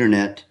off the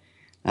internet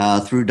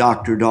through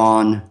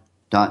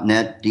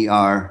drdawn.net,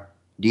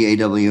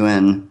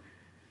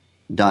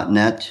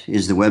 drdawn.net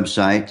is the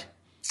website.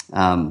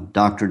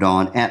 Dr.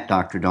 at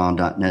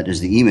drdawn.net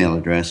is the email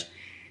address.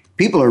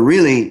 People are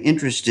really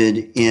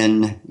interested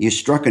in, you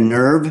struck a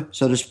nerve,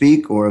 so to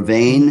speak, or a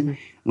vein,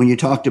 when you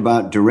talked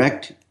about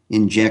direct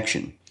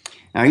injection.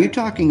 Now, are you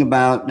talking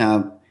about,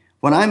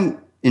 what I'm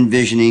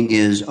envisioning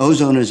is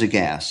ozone as a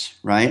gas,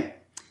 right?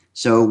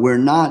 So we're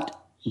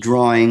not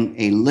drawing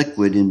a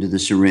liquid into the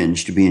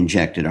syringe to be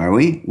injected, are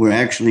we? We're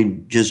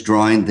actually just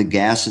drawing the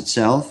gas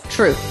itself?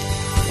 True.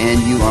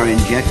 And you are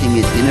injecting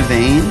it in a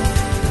vein?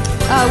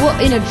 Well,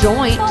 in a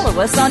joint.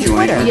 Follow us on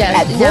Twitter Yes.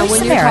 at Now, Voice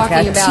when you're America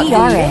talking about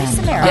TRN.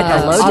 Get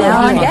the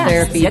lowdown on guests.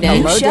 therapy, Get the then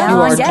you lowdown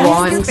are on guests.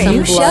 drawing some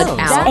New blood shows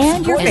out.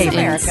 and your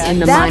favorites.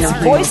 And the That's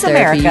minor Voice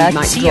therapy, America you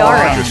might TRN. draw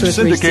Largest 2 or 3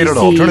 syndicated cc's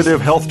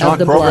alternative health of talk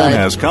the program blood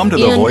has come to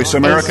the in Voice a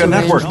America syringe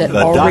Network. that The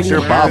already Dr.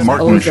 Bob has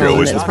Martin ozone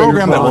Show is the that's been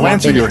program that will drawn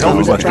answer up your in health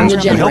it from questions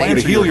the and help you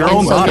to heal your generator. own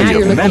And so body now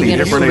you're of many looking at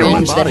a different syringe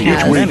ailments. that Each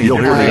has, week you'll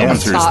hear the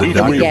answers stop that the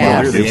Dr.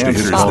 gas, Bob gives to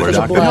his stop callers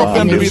the to blood, help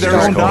them and to then be their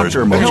start own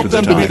doctor most help of the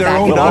them to be time. their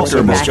own We'll doctor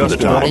also most discuss of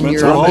the time. And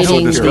developments. you're We'll also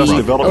emitting discuss the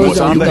developments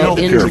ozone on the built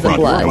healthcare into the front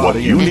blood. and what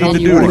you And need then to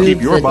you do to remove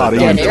keep your the body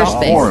dead in top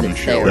airspace form.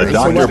 that's there. The And so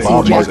Dr. what's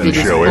Bob Martin injected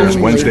is Show airs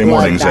only Wednesday blood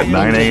mornings back at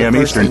 9 into the a.m.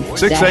 Eastern, person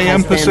 6 that a.m.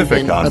 has then Pacific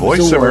been on Voice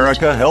absorbed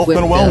America Health with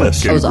and the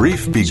Wellness. Can ozone.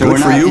 grief be So good we're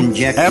for not you?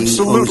 injecting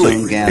Absolutely.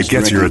 ozone gas It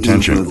gets your directly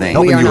into attention, a vein.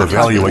 helping We are you not talking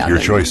evaluate about your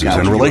that. choices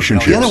and The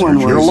relationships, other one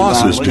your was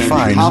losses, about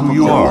define who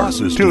you are.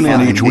 Tune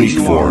in each week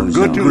for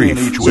Good Grief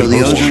So with the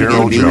host ozone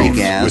Cheryl can be Jones.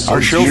 gas.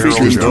 Our show Cheryl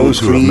features Jones. those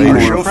who have made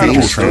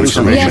incredible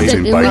transformations Yes,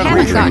 and we by haven't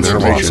breaking gotten their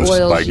into the patients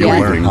oils by yet.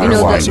 delivering You their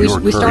know, lives.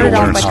 we started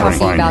off by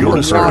talking about the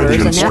waters,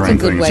 and that's a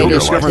good way You'll to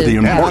discover the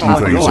have important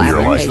things in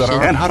your life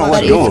application. and how to But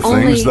let go it's of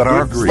things that only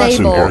are grief. Lesson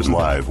stable airs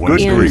live.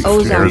 Good in Grief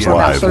ozone airs for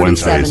about live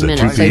Wednesdays 37 at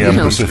 2 minutes. So, p.m.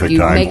 you Pacific you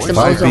Time, make some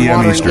 5 ozone p.m.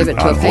 water and Eastern give it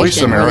to a on Voice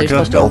patient where they're America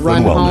supposed to Health run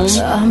and home Wellness.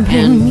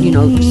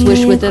 and,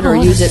 swish with it or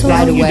use it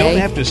right away. You don't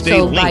have to stay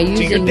So by linked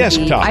to your using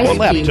desktop the or ice cubes,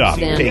 laptop.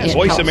 then Take it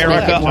Voice helps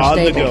America make it more on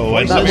the stable. go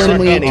and But listen when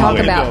we anywhere. talk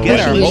about Get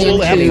our listening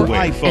mobile app into for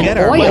iPhone. an Get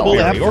our oil, mobile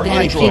app for then it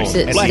Android, keeps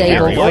it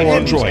BlackBerry, stable or for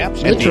Android apps at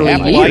the literally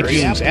Apple years.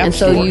 iTunes App And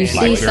so Store, you see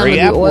some of BlackBerry the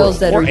App oils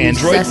that or are used,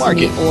 Android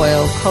sesame Market.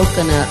 oil,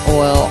 coconut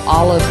oil,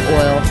 olive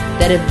oil,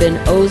 that have been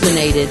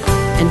ozonated,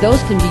 and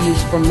those can be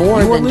used for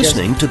more You are than just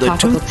listening to the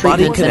topical Tooth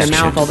Body treatments in a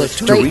Connection. mouth, although To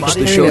straight reach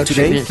the bacterial show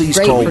today, treatment is please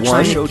great call for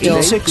trying to kill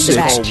the 1-866-472-5792.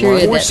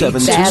 bacteria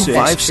that bad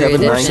bacteria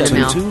that's in the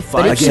mouth.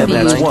 But it can be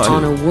used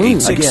on a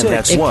wound. Again,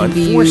 that's It can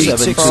be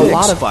used for a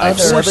lot of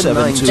other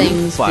 1-866-472-5792.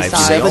 things besides.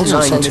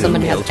 So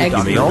someone has eczema,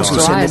 You may also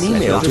send an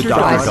email to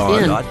dry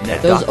skin.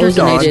 drdon.net. Those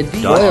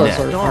ozonated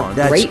oils are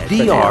That's great for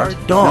that.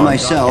 Now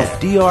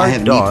myself, I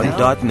have knee pain.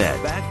 drdon.net.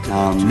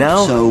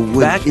 Now, so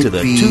would back it to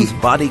the be Tooth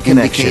Body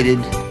Connection.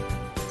 indicated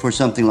for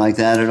something like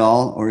that at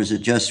all, or is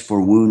it just for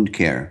wound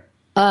care?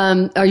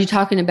 Are you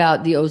talking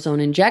about the ozone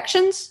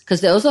injections?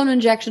 Because the ozone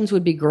injections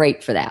would be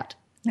great for that.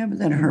 Yeah, but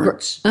that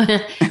hurts.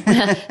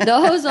 The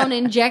ozone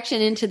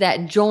injection into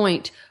that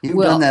joint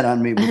You've done that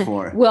on me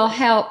before. will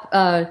help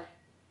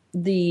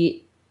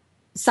the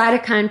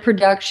cytokine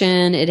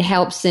production. It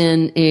helps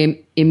in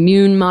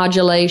immune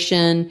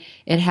modulation.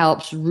 It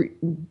helps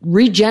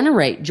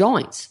regenerate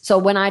joints. So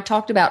when I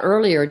talked about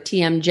earlier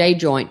TMJ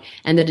joint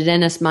and that the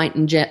dentist might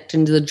inject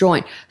into the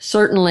joint,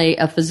 certainly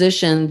a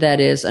physician that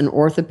is an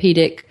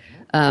orthopedic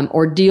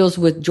or deals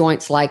with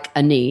joints like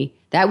a knee,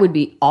 that would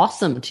be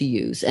awesome to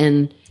use.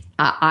 And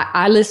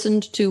I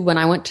listened to, when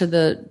I went to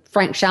the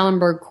Frank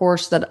Schallenberg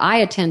course that I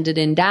attended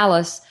in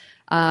Dallas,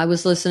 I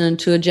was listening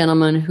to a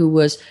gentleman who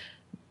was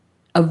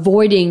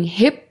avoiding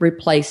hip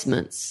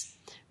replacements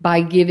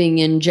by giving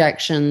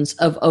injections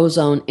of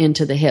ozone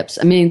into the hips.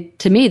 I mean,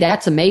 to me,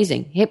 that's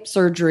amazing. Hip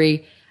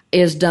surgery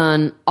is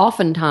done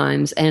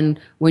oftentimes, and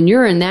when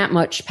you're in that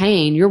much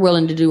pain, you're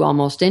willing to do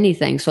almost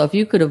anything. So if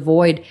you could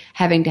avoid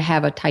having to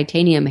have a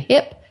titanium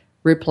hip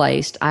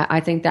replaced, I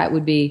think that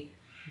would be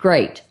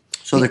great.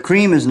 So the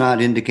cream is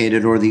not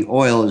indicated or the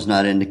oil is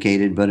not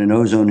indicated, but an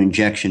ozone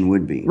injection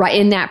would be. Right,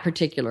 in that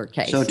particular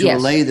case. So to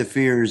allay the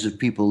fears of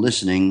people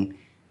listening,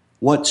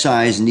 what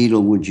size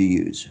needle would you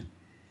use?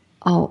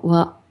 Oh,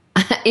 well,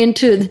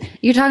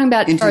 you're talking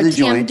about Into for the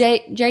a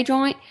TMJ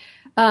joint?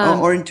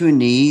 Or into a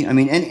knee. I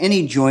mean,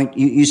 any joint,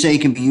 you say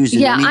it can be used in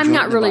any joint. Yeah, I'm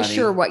not in the really body.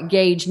 sure what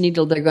gauge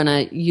needle they're going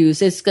to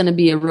use. It's going to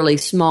be a really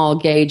small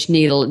gauge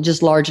needle,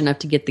 just large enough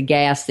to get the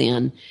gas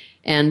in.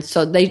 And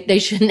so they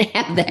shouldn't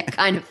have that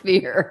kind of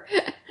fear.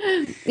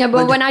 Yeah,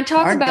 but when I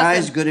talk aren't about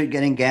guys good at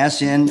getting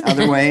gas in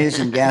other ways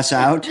and gas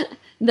out?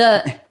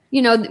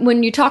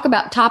 When you talk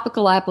about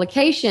topical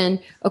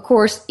application, of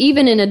course,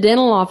 even in a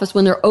dental office,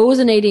 when they're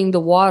ozonating the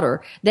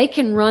water, they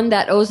can run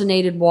that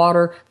ozonated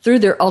water through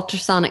their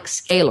ultrasonic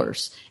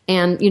scalers.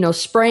 And,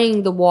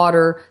 spraying the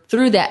water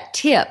through that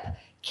tip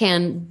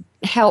can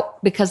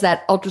help because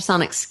that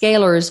ultrasonic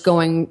scaler is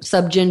going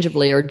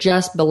subgingivally or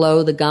just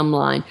below the gum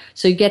line.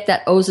 So you get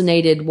that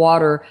ozonated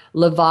water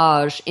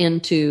lavage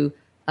into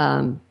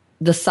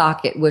the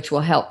socket, which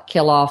will help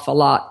kill off a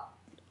lot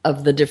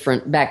of the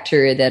different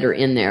bacteria that are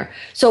in there.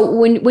 So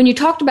when you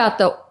talked about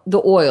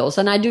the oils,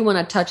 and I do want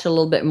to touch a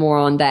little bit more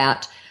on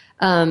that,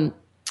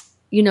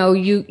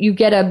 you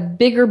get a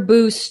bigger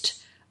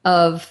boost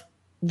of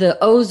the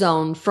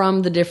ozone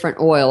from the different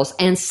oils.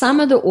 And some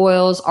of the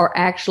oils are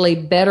actually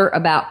better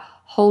about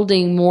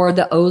holding more of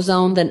the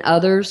ozone than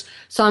others.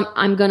 So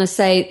I'm going to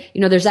say,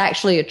 there's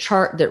actually a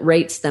chart that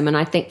rates them. And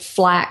I think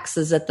flax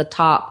is at the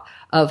top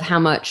of how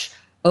much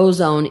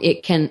ozone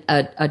it can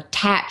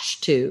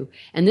attach to.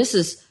 And this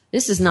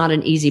is not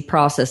an easy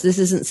process. This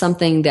isn't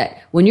something that,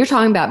 when you're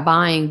talking about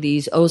buying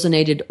these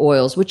ozonated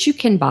oils, which you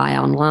can buy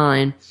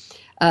online,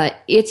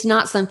 it's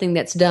not something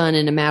that's done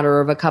in a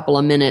matter of a couple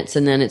of minutes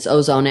and then it's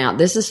ozone out.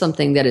 This is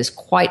something that is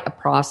quite a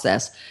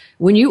process.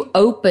 When you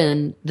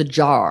open the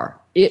jar,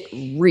 it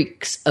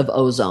reeks of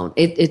ozone.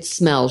 It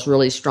smells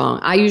really strong.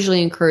 I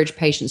usually encourage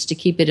patients to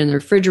keep it in the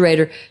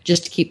refrigerator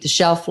just to keep the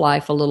shelf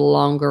life a little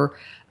longer.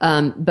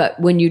 But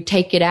when you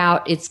take it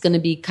out, it's going to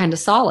be kind of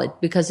solid,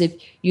 because if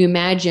you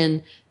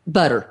imagine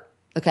butter,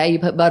 okay, you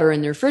put butter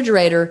in the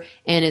refrigerator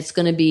and it's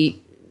going to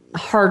be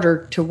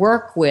harder to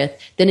work with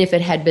than if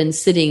it had been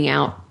sitting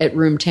out at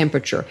room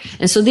temperature.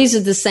 And so these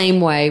are the same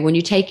way. When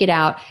you take it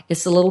out,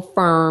 it's a little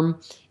firm.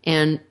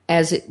 And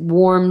as it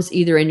warms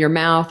either in your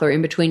mouth or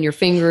in between your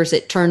fingers,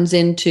 it turns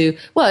into,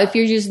 well, if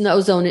you're using the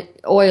ozone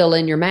oil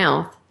in your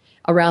mouth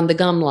around the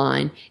gum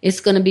line, it's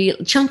going to be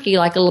chunky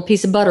like a little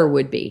piece of butter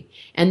would be.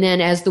 And then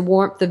as the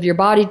warmth of your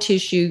body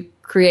tissue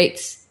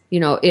creates,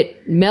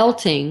 it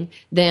melting,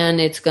 then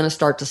it's going to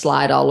start to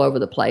slide all over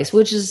the place,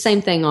 which is the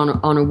same thing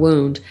on a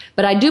wound.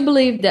 But I do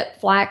believe that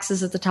flax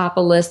is at the top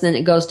of the list, then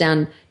it goes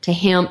down to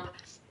hemp,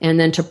 and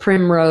then to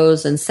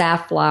primrose and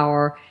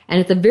safflower.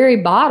 And at the very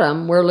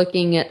bottom, we're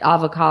looking at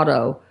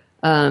avocado.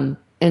 And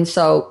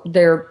so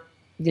they're,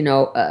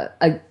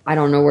 I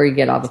don't know where you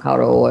get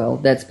avocado oil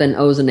that's been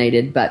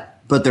ozonated,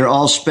 but they're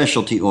all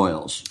specialty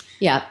oils.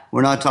 Yeah.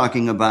 We're not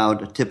talking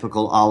about a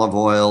typical olive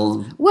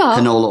oil,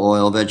 canola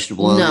oil,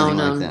 vegetable oil, anything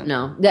like that.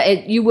 No.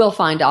 You will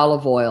find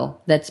olive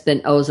oil that's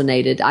been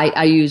ozonated.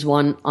 I use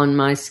one on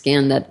my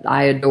skin that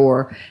I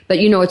adore. But,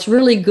 it's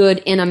really good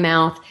in a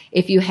mouth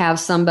if you have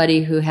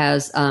somebody who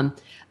has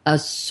a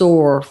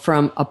sore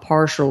from a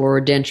partial or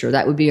a denture.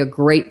 That would be a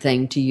great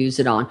thing to use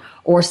it on.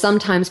 Or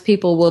sometimes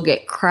people will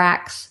get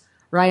cracks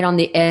right on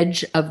the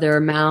edge of their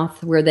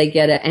mouth where they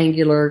get an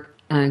angular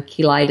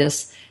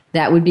cheilitis.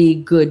 That would be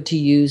good to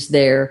use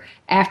there.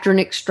 After an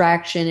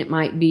extraction, it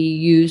might be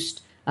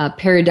used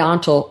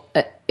periodontal.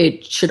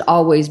 It should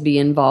always be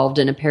involved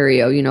in a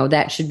perio.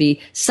 That should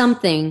be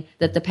something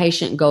that the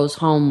patient goes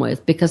home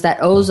with, because that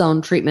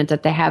ozone treatment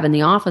that they have in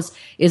the office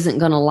isn't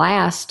going to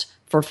last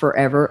for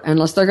forever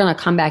unless they're going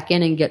to come back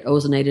in and get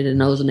ozonated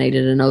and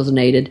ozonated and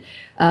ozonated.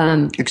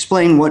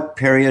 Explain what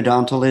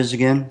periodontal is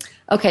again.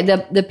 Okay,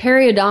 the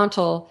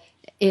periodontal,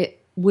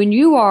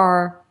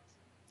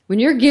 when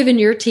you're given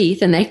your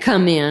teeth and they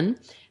come in,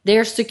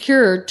 they're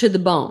secured to the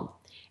bone.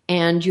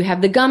 And you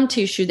have the gum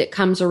tissue that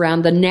comes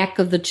around the neck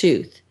of the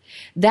tooth.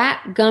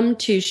 That gum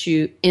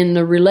tissue in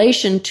the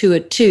relation to a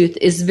tooth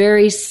is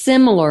very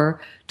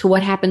similar to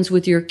what happens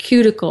with your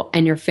cuticle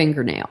and your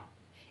fingernail.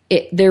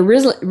 There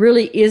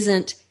really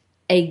isn't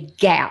a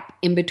gap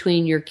in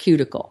between your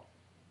cuticle.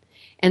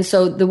 And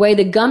so the way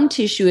the gum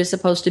tissue is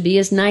supposed to be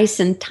is nice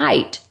and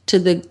tight to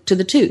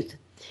the tooth.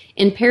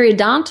 In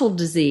periodontal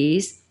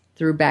disease,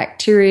 through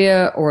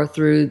bacteria or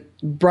through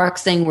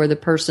bruxing where the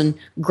person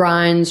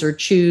grinds or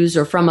chews,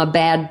 or from a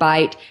bad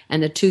bite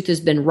and the tooth has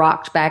been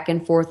rocked back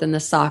and forth in the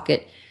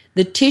socket,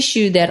 the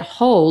tissue that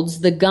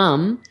holds the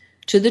gum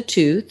to the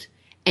tooth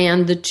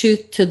and the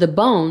tooth to the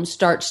bone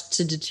starts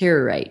to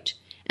deteriorate.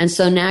 And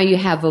so now you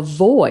have a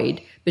void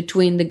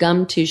between the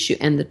gum tissue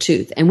and the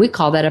tooth, and we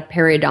call that a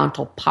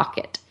periodontal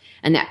pocket.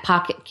 And that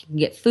pocket can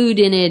get food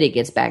in it. It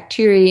gets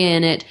bacteria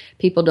in it.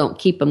 People don't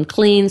keep them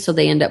clean, so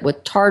they end up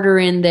with tartar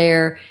in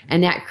there.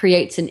 And that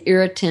creates an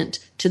irritant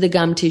to the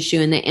gum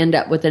tissue, and they end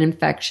up with an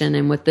infection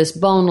and with this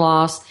bone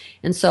loss.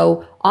 And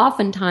so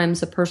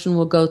oftentimes a person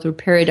will go through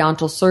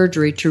periodontal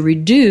surgery to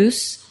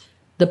reduce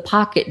the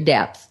pocket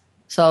depth.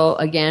 So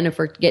again, if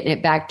we're getting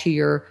it back to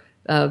your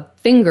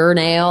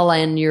fingernail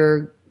and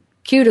your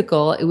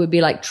cuticle, it would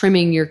be like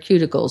trimming your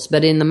cuticles.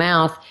 But in the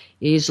mouth,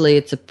 usually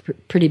it's a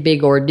pretty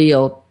big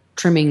ordeal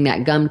trimming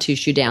that gum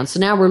tissue down. So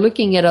now we're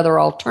looking at other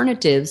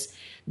alternatives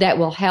that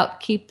will help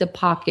keep the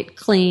pocket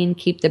clean,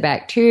 keep the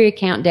bacteria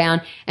count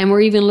down, and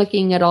we're even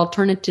looking at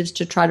alternatives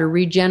to try to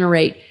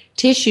regenerate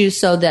tissue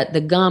so that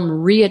the gum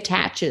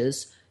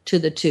reattaches to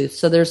the tooth.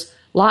 So there's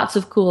lots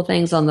of cool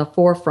things on the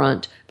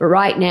forefront, but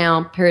right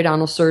now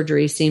periodontal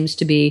surgery seems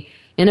to be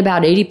in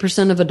about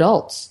 80% of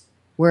adults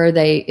where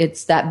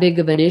it's that big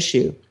of an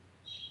issue.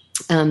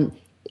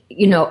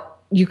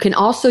 You can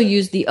also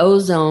use the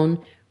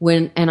ozone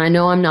and I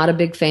know I'm not a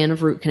big fan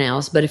of root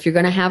canals, but if you're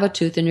going to have a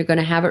tooth and you're going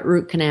to have it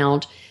root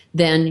canaled,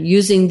 then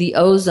using the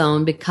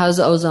ozone, because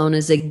ozone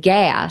is a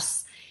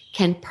gas,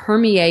 can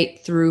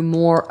permeate through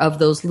more of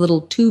those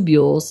little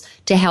tubules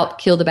to help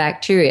kill the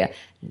bacteria.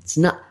 It's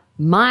not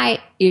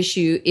my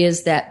issue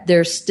is that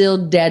there's still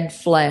dead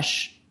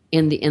flesh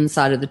in the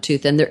inside of the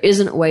tooth, and there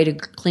isn't a way to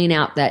clean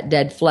out that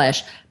dead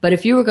flesh. But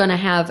if you were going to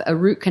have a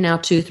root canal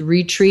tooth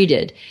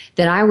retreated,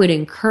 then I would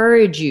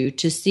encourage you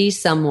to see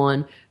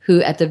someone who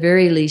at the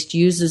very least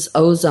uses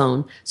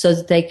ozone so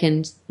that they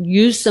can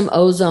use some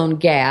ozone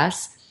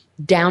gas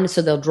down.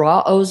 So they'll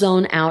draw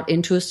ozone out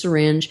into a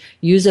syringe,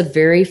 use a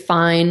very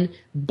fine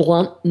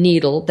blunt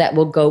needle that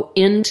will go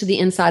into the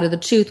inside of the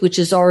tooth, which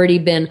has already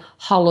been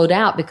hollowed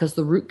out because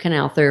the root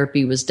canal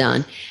therapy was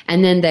done.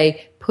 And then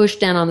they push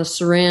down on the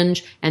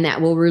syringe, and that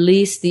will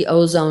release the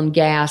ozone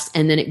gas,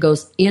 and then it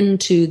goes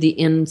into the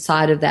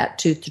inside of that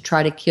tooth to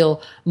try to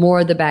kill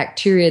more of the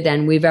bacteria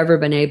than we've ever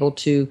been able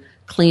to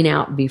clean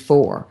out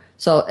before.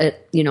 So,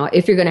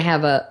 if you're going to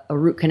have a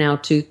root canal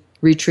tooth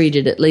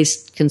retreated, at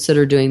least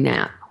consider doing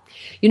that.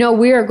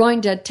 We are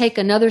going to take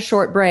another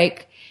short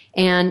break,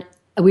 and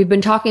we've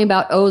been talking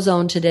about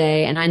ozone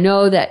today, and I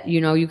know that,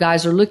 you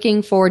guys are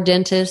looking for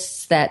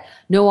dentists that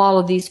know all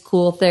of these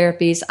cool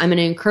therapies. I'm going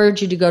to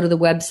encourage you to go to the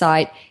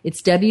website.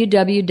 It's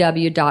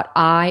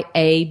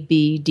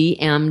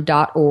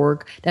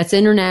www.iabdm.org. That's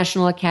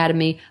International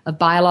Academy of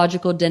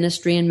Biological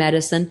Dentistry and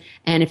Medicine.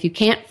 And if you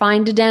can't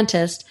find a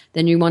dentist,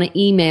 then you want to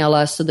email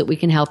us so that we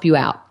can help you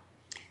out.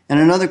 And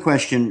another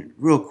question,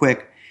 real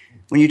quick.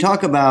 When you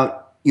talk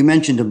about, you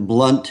mentioned a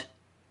blunt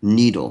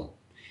needle,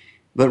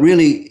 but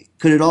really,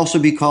 could it also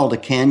be called a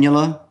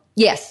cannula?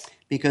 Yes.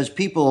 Because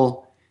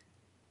people,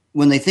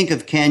 when they think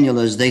of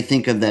cannulas, they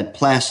think of that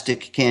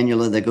plastic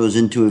cannula that goes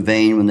into a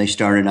vein when they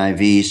start an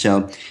IV.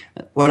 So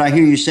what I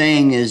hear you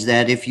saying is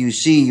that if you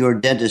see your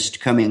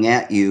dentist coming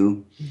at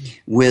you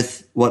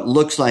with what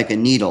looks like a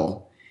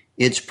needle,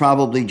 it's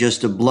probably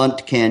just a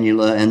blunt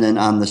cannula, and then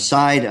on the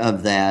side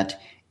of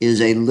that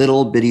is a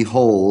little bitty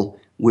hole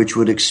which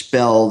would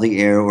expel the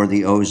air or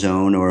the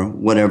ozone or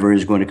whatever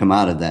is going to come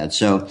out of that.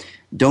 So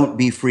don't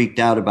be freaked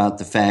out about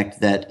the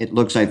fact that it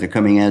looks like they're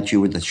coming at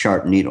you with a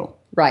sharp needle.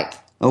 Right.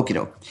 Okie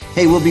doke.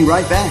 Hey, we'll be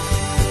right back.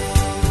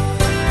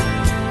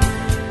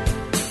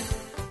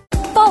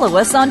 Follow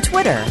us on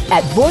Twitter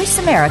at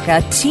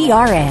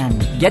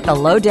VoiceAmericaTRN. Get the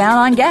lowdown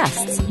on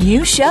guests,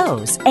 new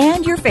shows,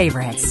 and your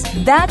favorites.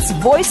 That's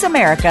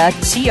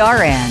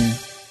VoiceAmericaTRN.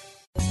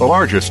 The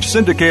largest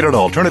syndicated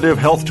alternative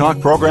health talk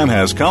program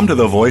has come to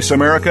the Voice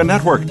America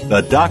Network.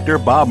 The Dr.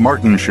 Bob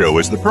Martin Show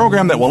is the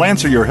program that will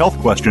answer your health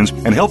questions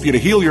and help you to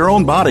heal your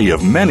own body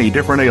of many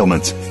different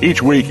ailments.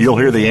 Each week, you'll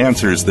hear the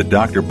answers that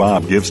Dr.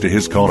 Bob gives to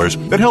his callers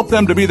that help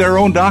them to be their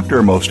own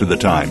doctor most of the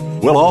time.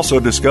 We'll also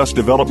discuss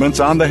developments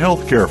on the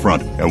healthcare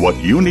front and what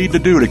you need to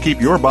do to keep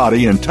your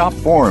body in top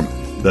form.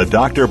 The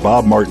Dr.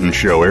 Bob Martin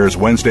Show airs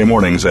Wednesday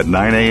mornings at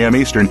 9 a.m.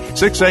 Eastern,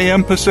 6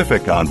 a.m.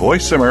 Pacific on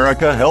Voice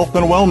America Health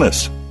and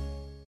Wellness.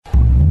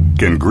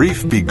 Can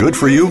grief be good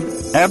for you?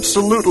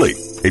 Absolutely.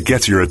 It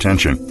gets your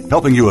attention,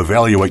 helping you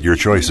evaluate your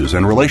choices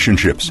and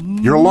relationships.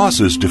 Your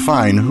losses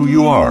define who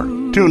you are.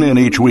 Tune in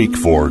each week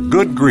for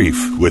Good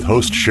Grief with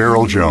host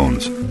Cheryl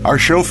Jones. Our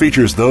show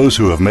features those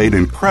who have made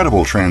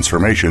incredible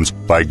transformations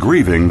by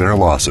grieving their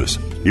losses.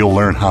 You'll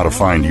learn how to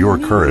find your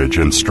courage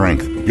and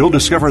strength. You'll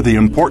discover the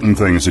important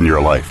things in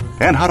your life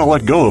and how to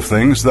let go of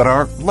things that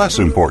are less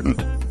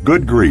important.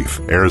 Good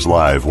Grief airs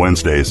live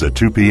Wednesdays at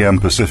 2 p.m.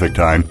 Pacific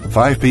Time,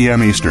 5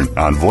 p.m. Eastern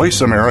on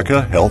Voice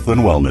America Health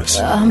and Wellness.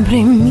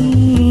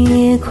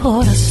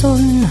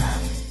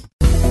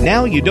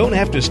 Now you don't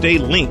have to stay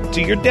linked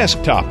to your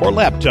desktop or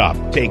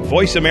laptop. Take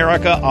Voice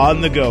America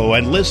on the go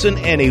and listen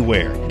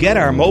anywhere. Get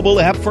our mobile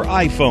app for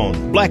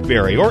iPhone,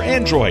 BlackBerry, or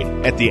Android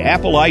at the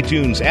Apple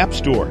iTunes App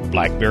Store,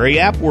 BlackBerry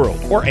App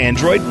World, or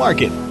Android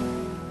Market.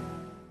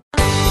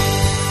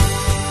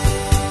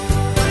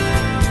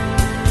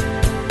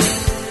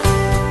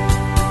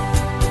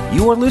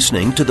 You are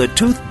listening to the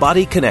Tooth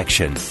Body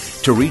Connection.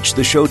 To reach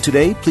the show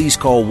today, please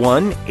call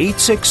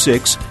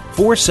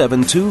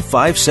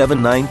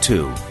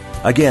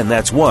 1-866-472-5792. Again,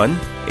 that's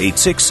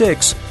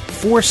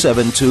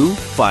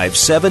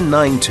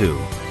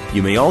 1-866-472-5792.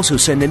 You may also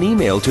send an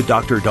email to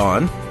Dr.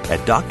 Dawn at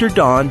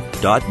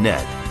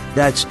drdawn.net.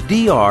 That's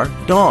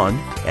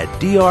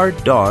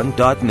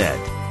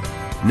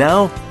drdawn@drdawn.net.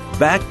 Now,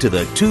 back to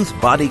the Tooth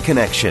Body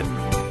Connection.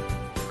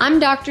 I'm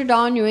Dr.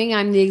 Dawn Ewing.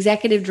 I'm the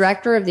Executive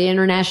Director of the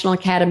International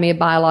Academy of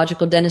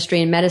Biological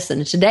Dentistry and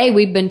Medicine. Today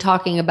we've been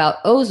talking about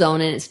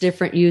ozone and its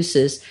different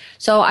uses.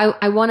 So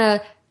I want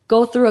to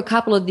go through a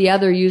couple of the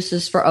other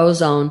uses for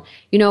ozone.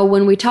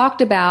 When we talked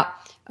about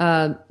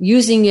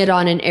using it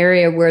on an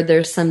area where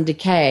there's some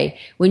decay,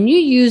 when you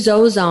use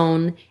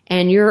ozone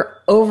and you're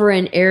over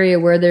an area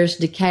where there's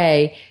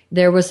decay,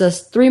 there was a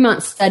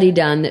 3-month study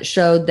done that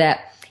showed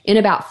that in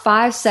about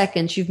 5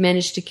 seconds, you've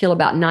managed to kill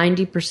about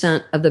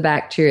 90% of the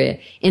bacteria.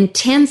 In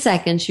 10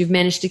 seconds, you've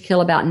managed to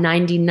kill about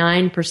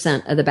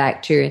 99% of the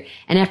bacteria.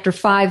 And after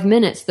 5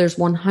 minutes, there's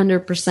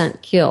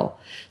 100% kill.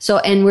 So,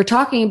 and we're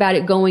talking about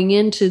it going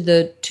into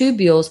the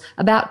tubules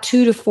about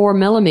 2 to 4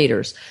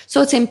 millimeters.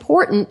 So it's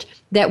important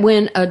that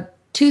when a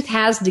tooth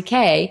has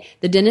decay,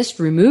 the dentist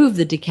remove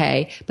the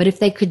decay, but if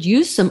they could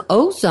use some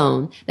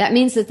ozone, that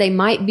means that they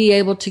might be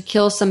able to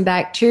kill some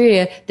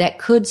bacteria that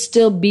could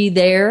still be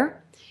there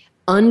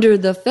under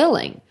the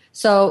filling.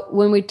 So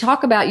when we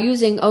talk about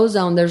using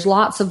ozone, there's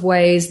lots of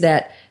ways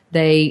that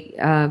they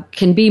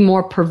can be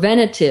more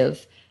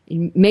preventative.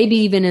 Maybe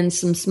even in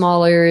some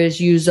small areas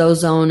use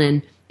ozone,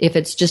 and if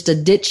it's just a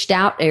ditched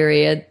out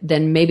area,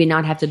 then maybe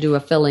not have to do a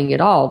filling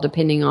at all,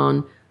 depending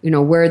on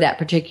where that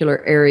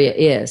particular area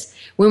is.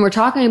 When we're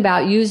talking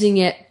about using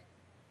it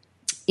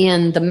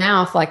in the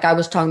mouth, like I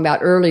was talking about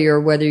earlier,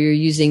 whether you're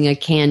using a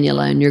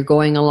cannula and you're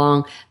going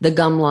along the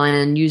gum line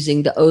and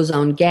using the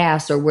ozone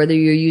gas, or whether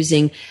you're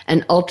using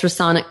an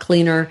ultrasonic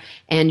cleaner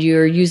and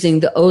you're using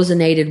the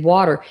ozonated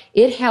water,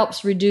 it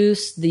helps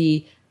reduce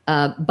the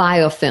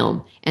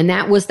biofilm. And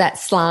that was that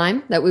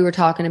slime that we were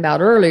talking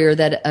about earlier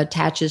that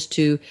attaches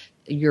to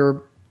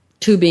your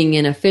tubing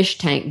in a fish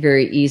tank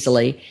very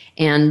easily.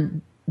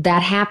 And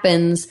that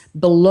happens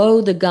below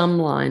the gum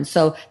line.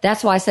 So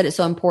that's why I said it's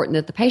so important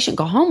that the patient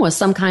go home with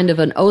some kind of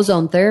an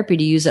ozone therapy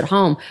to use at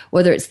home,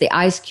 whether it's the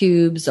ice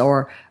cubes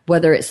or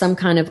whether it's some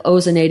kind of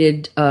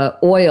ozonated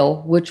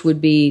oil, which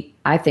would be,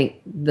 I think,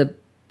 the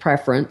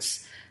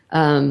preference,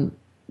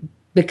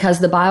 because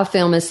the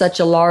biofilm is such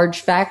a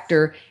large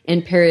factor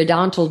in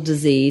periodontal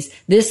disease.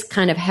 This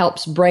kind of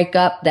helps break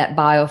up that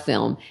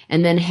biofilm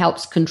and then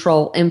helps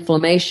control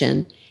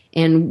inflammation.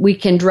 And we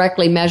can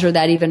directly measure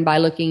that even by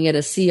looking at a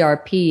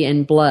CRP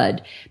in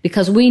blood,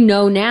 because we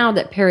know now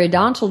that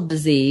periodontal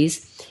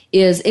disease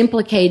is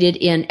implicated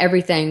in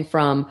everything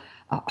from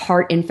a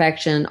heart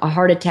infection, a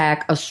heart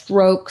attack, a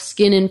stroke,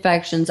 skin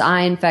infections,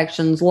 eye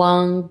infections,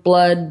 lung,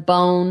 blood,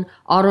 bone,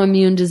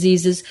 autoimmune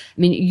diseases. I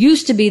mean, it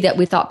used to be that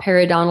we thought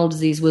periodontal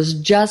disease was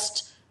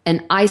just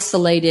an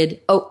isolated,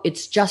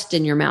 it's just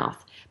in your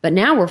mouth. But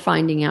now we're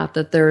finding out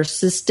that there are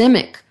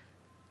systemic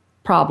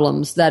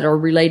problems that are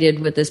related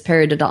with this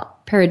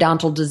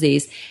periodontal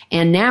disease.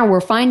 And now we're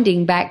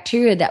finding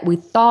bacteria that we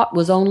thought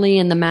was only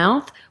in the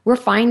mouth. We're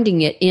finding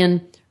it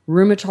in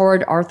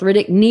rheumatoid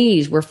arthritic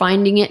knees. We're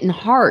finding it in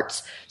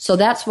hearts. So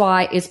that's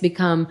why it's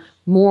become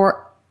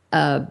more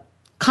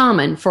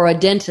common for a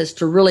dentist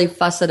to really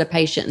fuss at a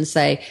patient and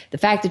say, the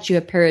fact that you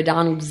have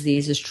periodontal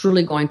disease is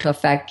truly going to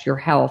affect your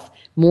health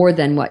more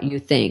than what you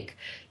think.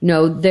 You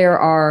know, there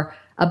are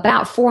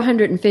about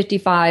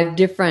 455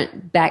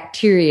 different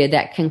bacteria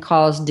that can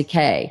cause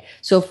decay.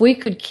 So if we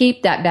could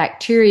keep that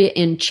bacteria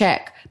in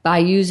check by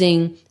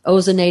using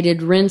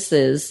ozonated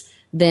rinses,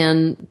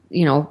 then,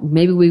 you know,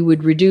 maybe we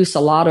would reduce a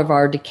lot of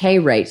our decay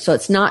rate. So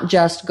it's not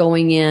just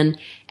going in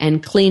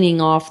and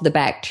cleaning off the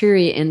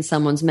bacteria in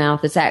someone's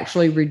mouth. It's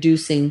actually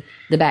reducing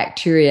the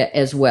bacteria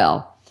as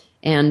well,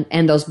 and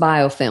those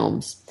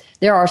biofilms.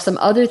 There are some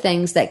other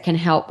things that can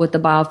help with the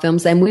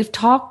biofilms, and we've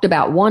talked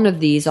about one of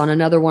these on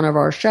another one of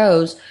our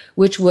shows,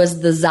 which was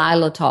the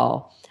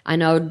xylitol. I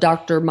know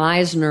Dr.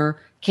 Meisner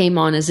came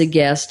on as a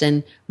guest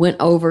and went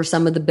over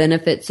some of the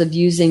benefits of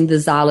using the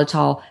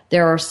xylitol.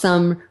 There are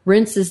some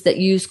rinses that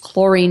use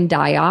chlorine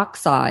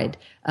dioxide.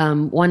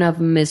 One of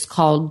them is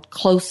called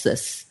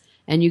Closis,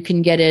 and you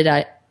can get it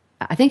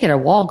I think at a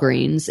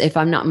Walgreens, if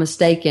I'm not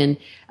mistaken,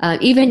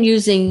 even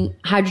using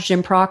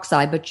hydrogen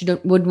peroxide, but you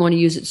wouldn't want to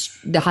use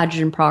the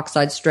hydrogen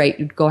peroxide straight.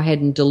 You'd go ahead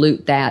and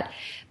dilute that.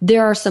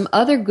 There are some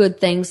other good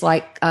things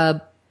like,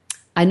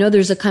 I know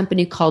there's a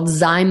company called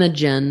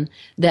Zymogen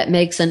that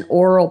makes an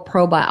oral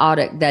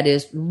probiotic that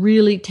is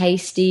really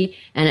tasty,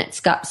 and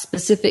it's got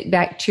specific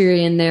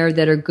bacteria in there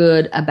that are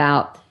good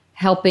about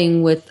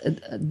helping with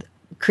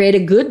create a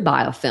good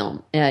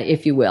biofilm,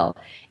 if you will.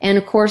 And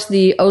of course,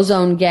 the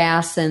ozone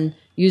gas and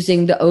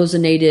using the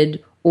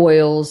ozonated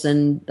oils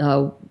and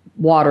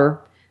water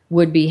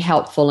would be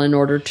helpful in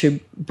order to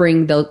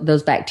bring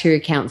those bacteria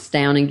counts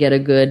down and get a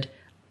good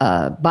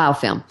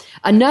biofilm.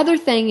 Another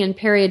thing in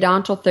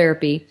periodontal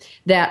therapy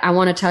that I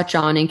want to touch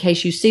on in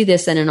case you see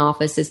this in an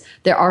office is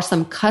there are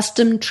some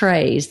custom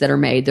trays that are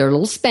made. They're a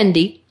little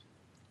spendy,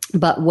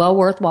 but well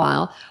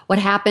worthwhile. What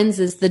happens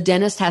is the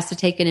dentist has to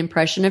take an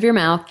impression of your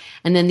mouth,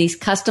 and then these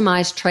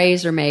customized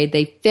trays are made.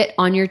 They fit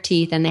on your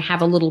teeth, and they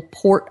have a little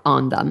port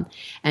on them.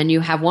 And you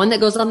have one that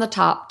goes on the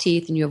top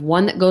teeth, and you have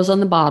one that goes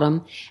on the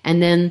bottom,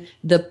 and then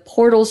the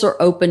portals are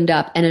opened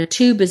up, and a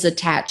tube is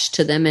attached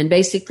to them, and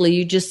basically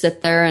you just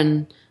sit there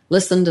and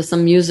listen to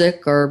some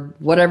music or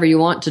whatever you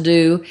want to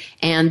do,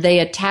 and they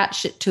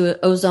attach it to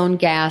ozone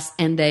gas,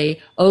 and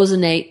they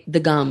ozonate the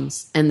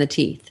gums and the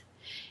teeth.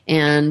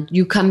 And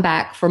you come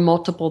back for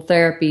multiple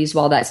therapies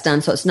while that's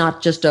done. So it's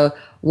not just a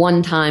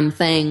one-time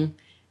thing,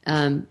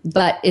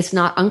 but it's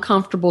not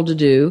uncomfortable to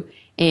do.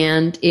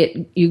 And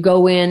you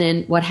go in,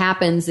 and what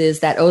happens is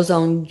that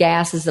ozone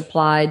gas is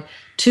applied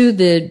to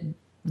the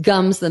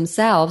gums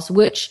themselves,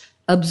 which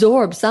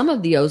absorb some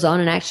of the ozone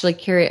and actually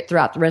carry it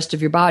throughout the rest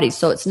of your body.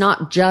 So it's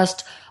not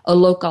just a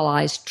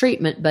localized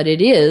treatment, but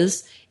it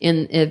is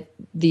in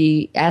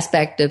the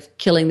aspect of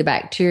killing the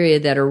bacteria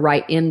that are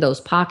right in those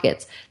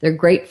pockets. They're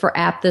great for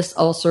aphthous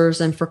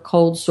ulcers and for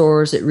cold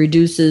sores. It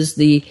reduces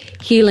the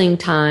healing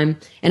time.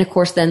 And of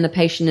course, then the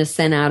patient is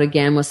sent out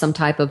again with some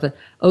type of an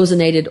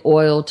ozonated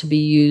oil to be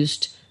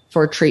used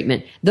for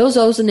treatment. Those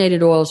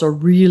ozonated oils are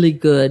really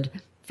good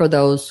for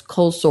those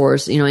cold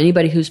sores. You know,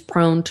 anybody who's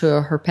prone to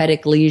a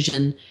herpetic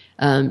lesion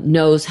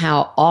knows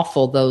how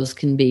awful those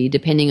can be,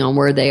 depending on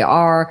where they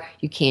are.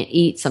 You can't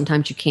eat.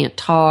 Sometimes you can't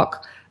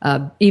talk.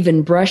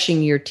 Even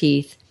brushing your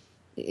teeth,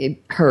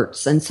 it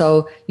hurts. And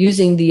so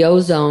using the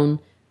ozone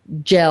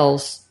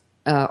gels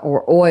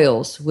or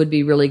oils would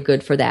be really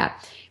good for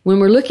that. When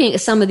we're looking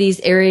at some of these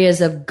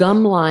areas of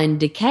gum line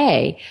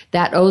decay,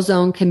 that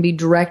ozone can be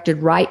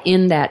directed right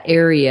in that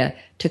area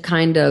to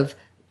kind of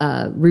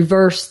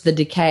reverse the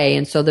decay.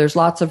 And so there's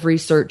lots of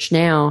research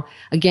now.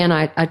 Again,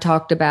 I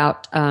talked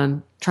about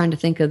trying to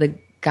think of the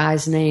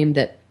guy's name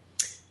that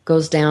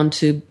goes down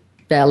to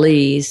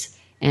Belize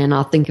and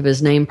I'll think of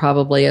his name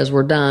probably as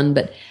we're done,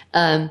 but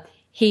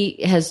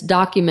he has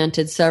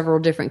documented several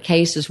different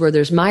cases where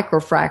there's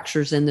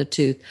microfractures in the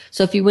tooth.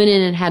 So if you went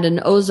in and had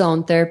an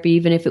ozone therapy,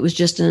 even if it was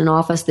just in an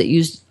office that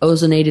used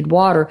ozonated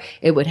water,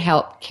 it would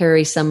help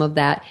carry some of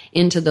that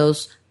into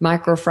those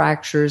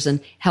microfractures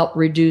and help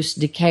reduce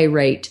decay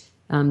rate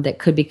that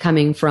could be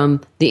coming from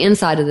the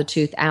inside of the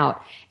tooth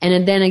out.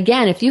 And then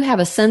again, if you have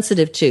a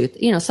sensitive tooth,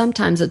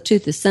 sometimes a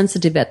tooth is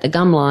sensitive at the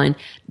gum line,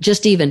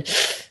 just even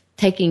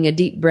taking a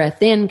deep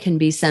breath in can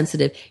be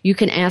sensitive. You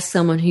can ask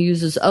someone who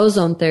uses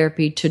ozone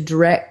therapy to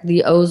direct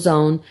the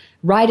ozone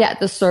right at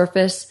the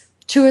surface.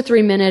 2 or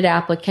 3 minute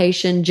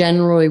application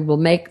generally will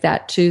make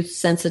that tooth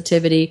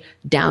sensitivity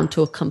down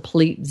to a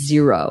complete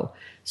zero.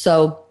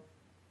 So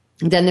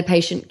then the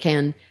patient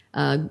can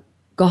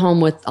go home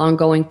with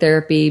ongoing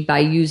therapy by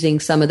using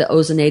some of the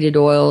ozonated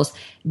oils,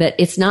 but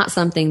it's not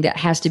something that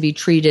has to be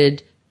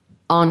treated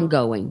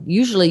ongoing.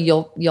 Usually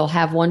you'll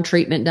have one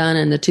treatment done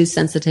and the tooth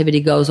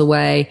sensitivity goes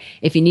away.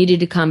 If you needed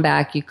to come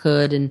back, you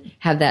could and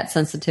have that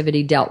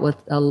sensitivity dealt with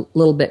a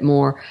little bit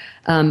more.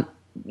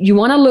 You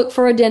want to look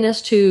for a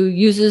dentist who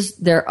uses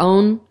their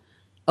own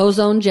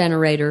ozone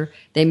generator.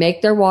 They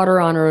make their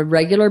water on a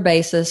regular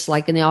basis,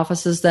 like in the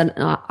offices that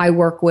I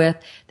work with.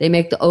 They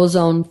make the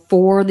ozone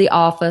for the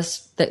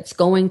office that's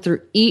going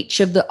through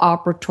each of the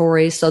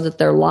operatories so that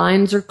their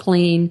lines are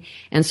clean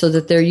and so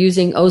that they're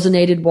using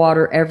ozonated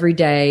water every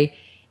day.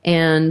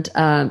 And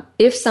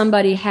if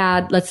somebody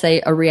had, let's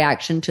say, a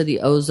reaction to the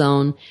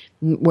ozone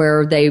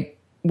where they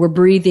were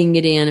breathing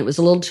it in, it was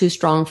a little too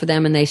strong for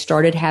them and they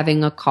started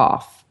having a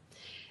cough,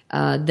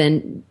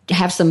 then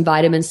have some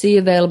vitamin C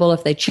available.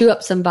 If they chew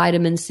up some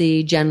vitamin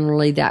C,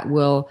 generally that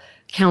will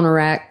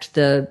counteract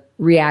the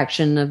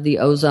reaction of the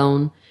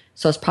ozone.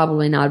 So it's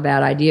probably not a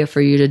bad idea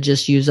for you to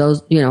just use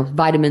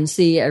vitamin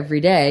C every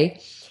day.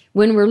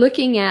 When we're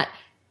looking at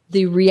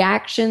the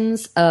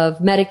reactions of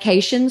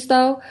medications,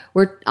 though,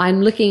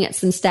 I'm looking at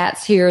some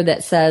stats here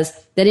that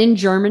says that in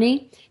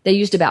Germany, they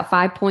used about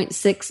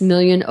 5.6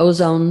 million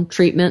ozone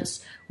treatments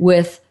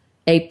with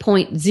a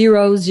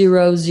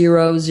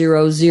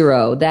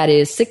 0.00000, that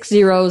is 6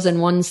 zeros and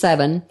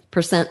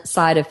 17%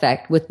 side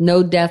effect with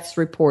no deaths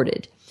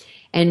reported.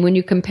 And when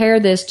you compare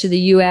this to the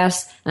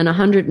U.S. and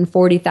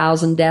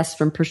 140,000 deaths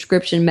from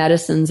prescription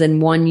medicines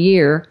in 1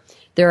 year,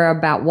 there are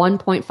about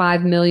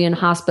 1.5 million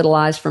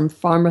hospitalized from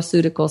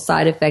pharmaceutical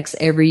side effects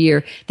every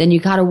year. Then you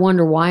got to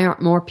wonder, why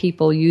aren't more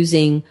people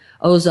using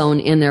ozone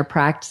in their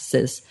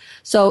practices?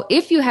 So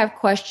if you have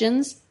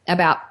questions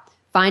about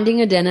finding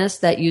a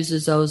dentist that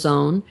uses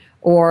ozone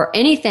or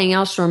anything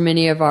else from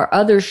any of our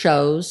other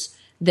shows,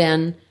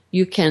 then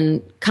you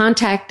can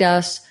contact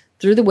us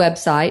through the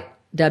website,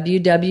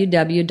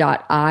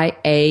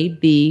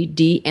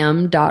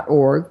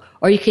 www.iabdm.org,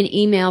 or you can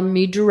email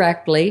me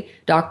directly,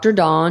 Dr.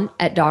 Dawn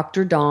at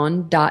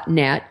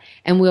drdawn.net,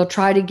 and we'll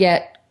try to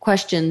get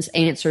questions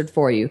answered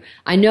for you.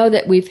 I know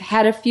that we've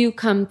had a few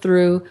come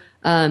through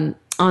on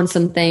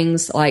some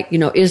things like,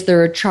 is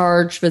there a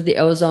charge for the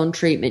ozone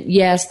treatment?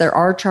 Yes, there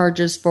are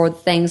charges for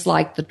things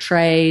like the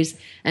trays,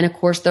 and of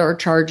course there are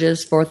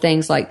charges for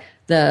things like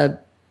the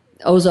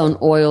ozone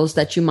oils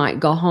that you might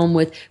go home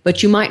with,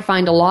 but you might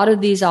find a lot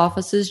of these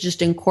offices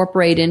just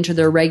incorporate into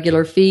their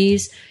regular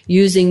fees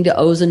using the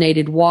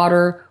ozonated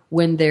water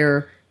when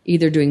they're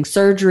either doing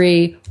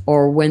surgery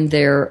or when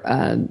they're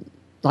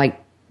like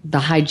the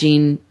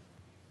hygiene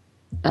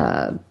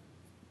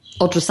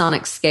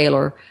ultrasonic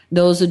scaler.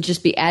 Those would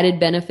just be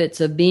added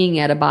benefits of being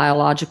at a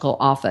biological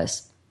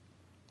office.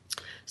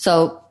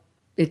 So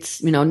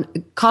it's,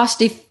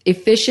 cost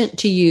efficient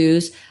to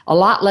use, a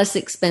lot less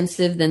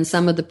expensive than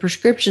some of the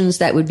prescriptions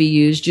that would be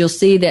used. You'll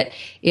see that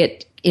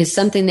it is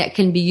something that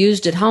can be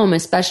used at home,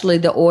 especially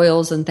the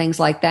oils and things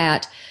like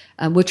that,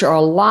 which are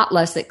a lot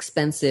less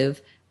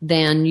expensive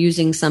than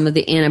using some of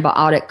the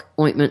antibiotic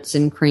ointments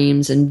and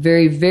creams, and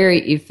very, very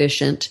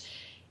efficient.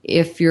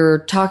 If you're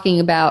talking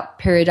about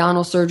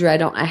periodontal surgery,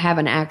 I have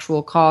an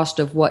actual cost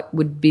of what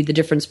would be the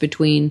difference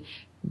between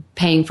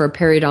paying for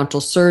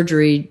periodontal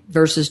surgery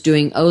versus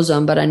doing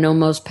ozone, but I know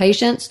most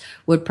patients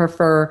would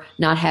prefer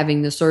not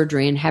having the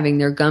surgery and having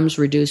their gums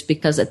reduced,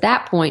 because at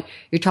that point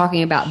you're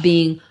talking about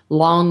being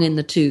long in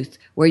the tooth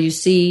where you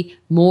see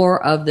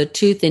more of the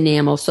tooth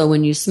enamel. So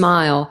when you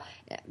smile,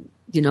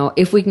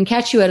 if we can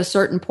catch you at a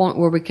certain point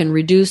where we can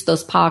reduce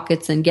those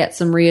pockets and get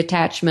some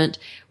reattachment,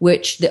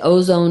 which the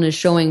ozone is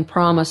showing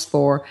promise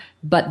for,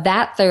 but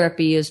that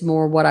therapy is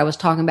more what I was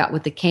talking about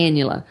with the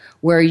cannula,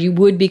 where you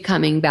would be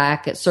coming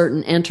back at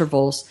certain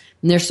intervals.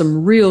 And there's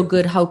some real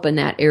good hope in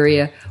that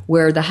area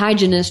where the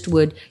hygienist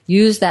would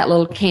use that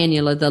little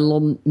cannula, the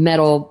little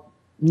metal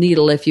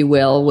needle, if you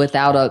will,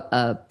 without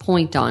a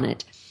point on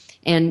it,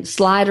 and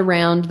slide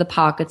around the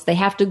pockets. They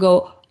have to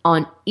go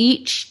on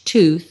each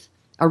tooth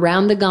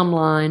around the gum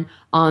line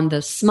on the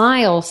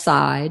smile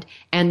side,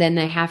 and then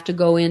they have to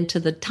go into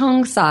the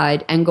tongue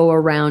side and go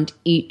around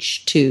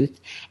each tooth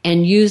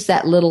and use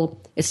that little,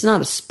 it's not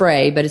a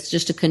spray, but it's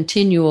just a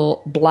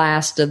continual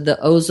blast of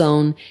the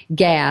ozone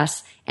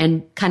gas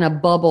and kind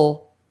of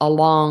bubble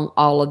along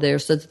all of there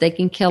so that they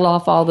can kill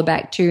off all the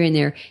bacteria in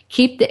there,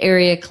 keep the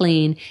area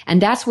clean.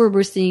 And that's where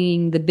we're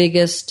seeing the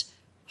biggest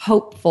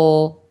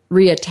hopeful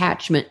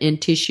reattachment in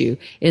tissue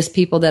is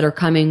people that are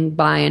coming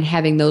by and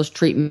having those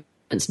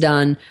treatments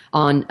done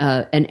on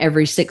an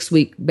every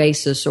 6-week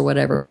basis or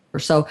whatever.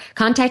 So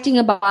contacting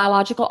a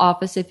biological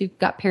office if you've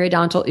got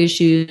periodontal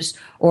issues,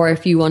 or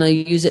if you want to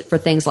use it for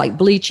things like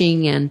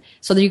bleaching, and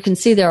so that you can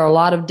see there are a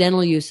lot of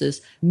dental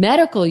uses.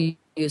 Medical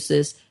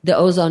uses, the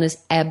ozone is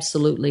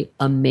absolutely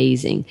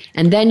amazing.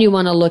 And then you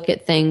want to look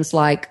at things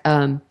like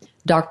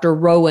Dr.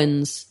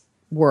 Rowan's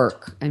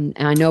work. And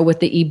I know with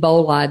the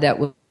Ebola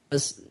that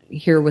was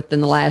here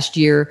within the last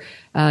year,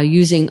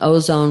 using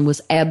ozone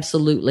was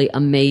absolutely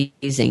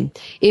amazing.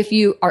 If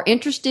you are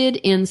interested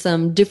in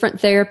some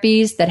different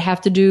therapies that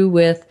have to do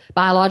with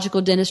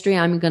biological dentistry,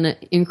 I'm going to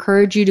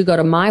encourage you to go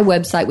to my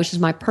website, which is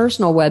my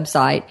personal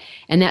website,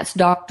 and that's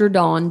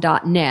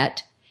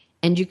drdawn.net.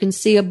 And you can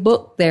see a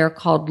book there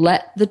called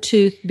Let the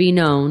Tooth Be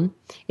Known.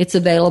 It's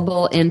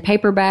available in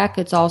paperback.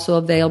 It's also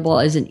available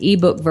as an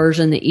ebook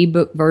version. The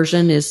ebook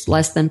version is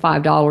less than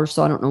 $5,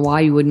 so I don't know why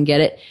you wouldn't get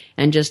it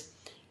and just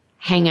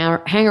hang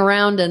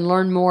around and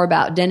learn more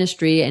about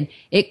dentistry. And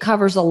it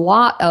covers a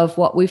lot of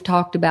what we've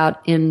talked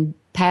about in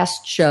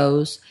past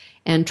shows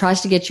and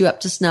tries to get you up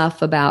to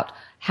snuff about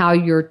how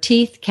your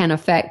teeth can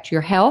affect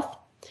your health,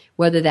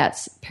 whether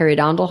that's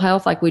periodontal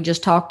health, like we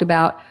just talked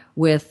about,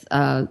 with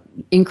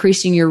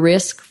increasing your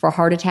risk for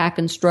heart attack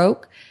and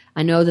stroke.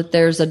 I know that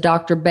there's a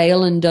Dr.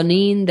 Bale and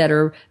Doneen that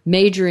are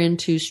major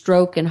into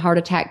stroke and heart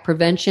attack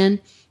prevention,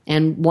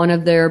 and one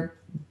of their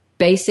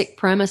basic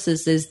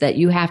premises is that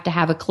you have to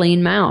have a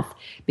clean mouth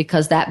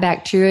because that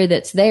bacteria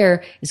that's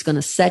there is going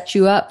to set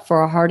you up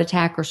for a heart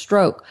attack or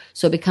stroke.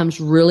 So it becomes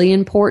really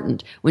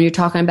important when you're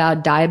talking about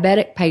a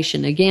diabetic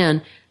patient.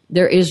 Again,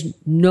 there is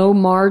no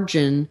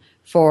margin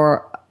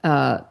for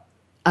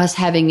us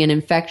having an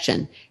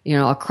infection. You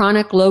know, a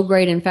chronic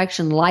low-grade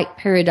infection like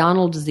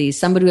periodontal disease,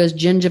 somebody who has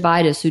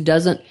gingivitis, who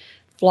doesn't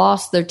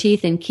floss their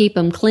teeth and keep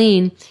them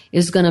clean,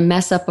 is going to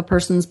mess up a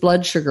person's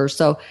blood sugar.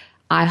 So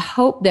I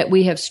hope that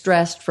we have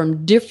stressed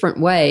from different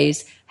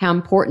ways how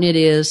important it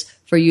is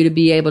for you to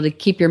be able to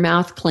keep your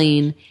mouth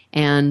clean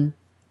and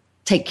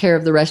take care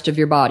of the rest of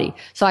your body.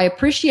 So I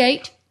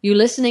appreciate you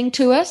listening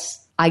to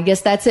us. I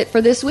guess that's it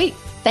for this week.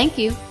 Thank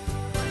you.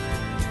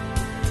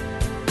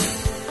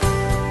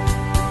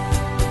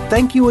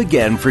 Thank you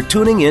again for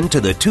tuning in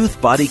to the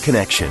Tooth Body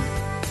Connection.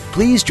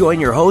 Please join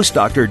your host,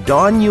 Dr.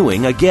 Dawn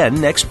Ewing, again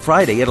next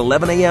Friday at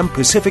 11 a.m.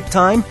 Pacific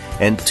Time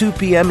and 2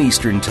 p.m.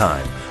 Eastern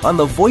Time on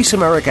the Voice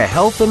America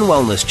Health and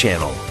Wellness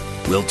Channel.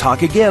 We'll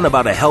talk again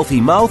about a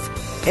healthy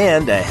mouth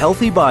and a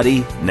healthy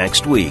body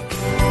next week.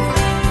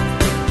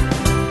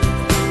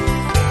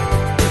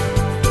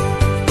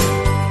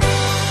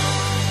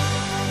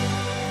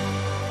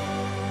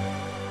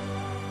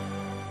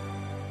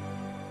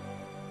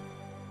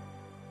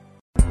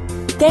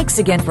 Thanks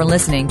again for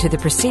listening to the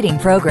preceding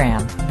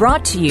program,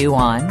 brought to you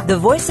on the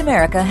Voice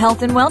America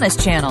Health and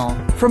Wellness Channel.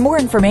 For more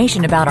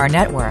information about our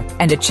network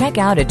and to check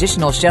out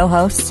additional show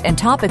hosts and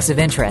topics of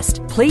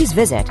interest, please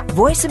visit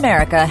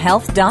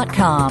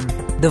voiceamericahealth.com.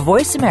 The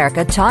Voice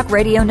America Talk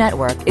Radio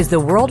Network is the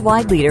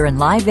worldwide leader in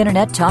live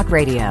Internet talk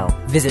radio.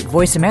 Visit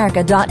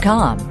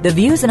voiceamerica.com. The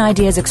views and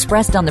ideas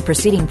expressed on the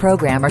preceding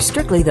program are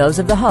strictly those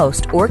of the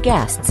host or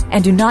guests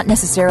and do not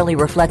necessarily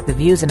reflect the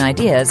views and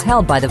ideas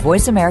held by the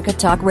Voice America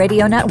Talk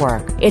Radio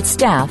Network, its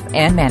staff,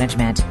 and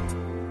management.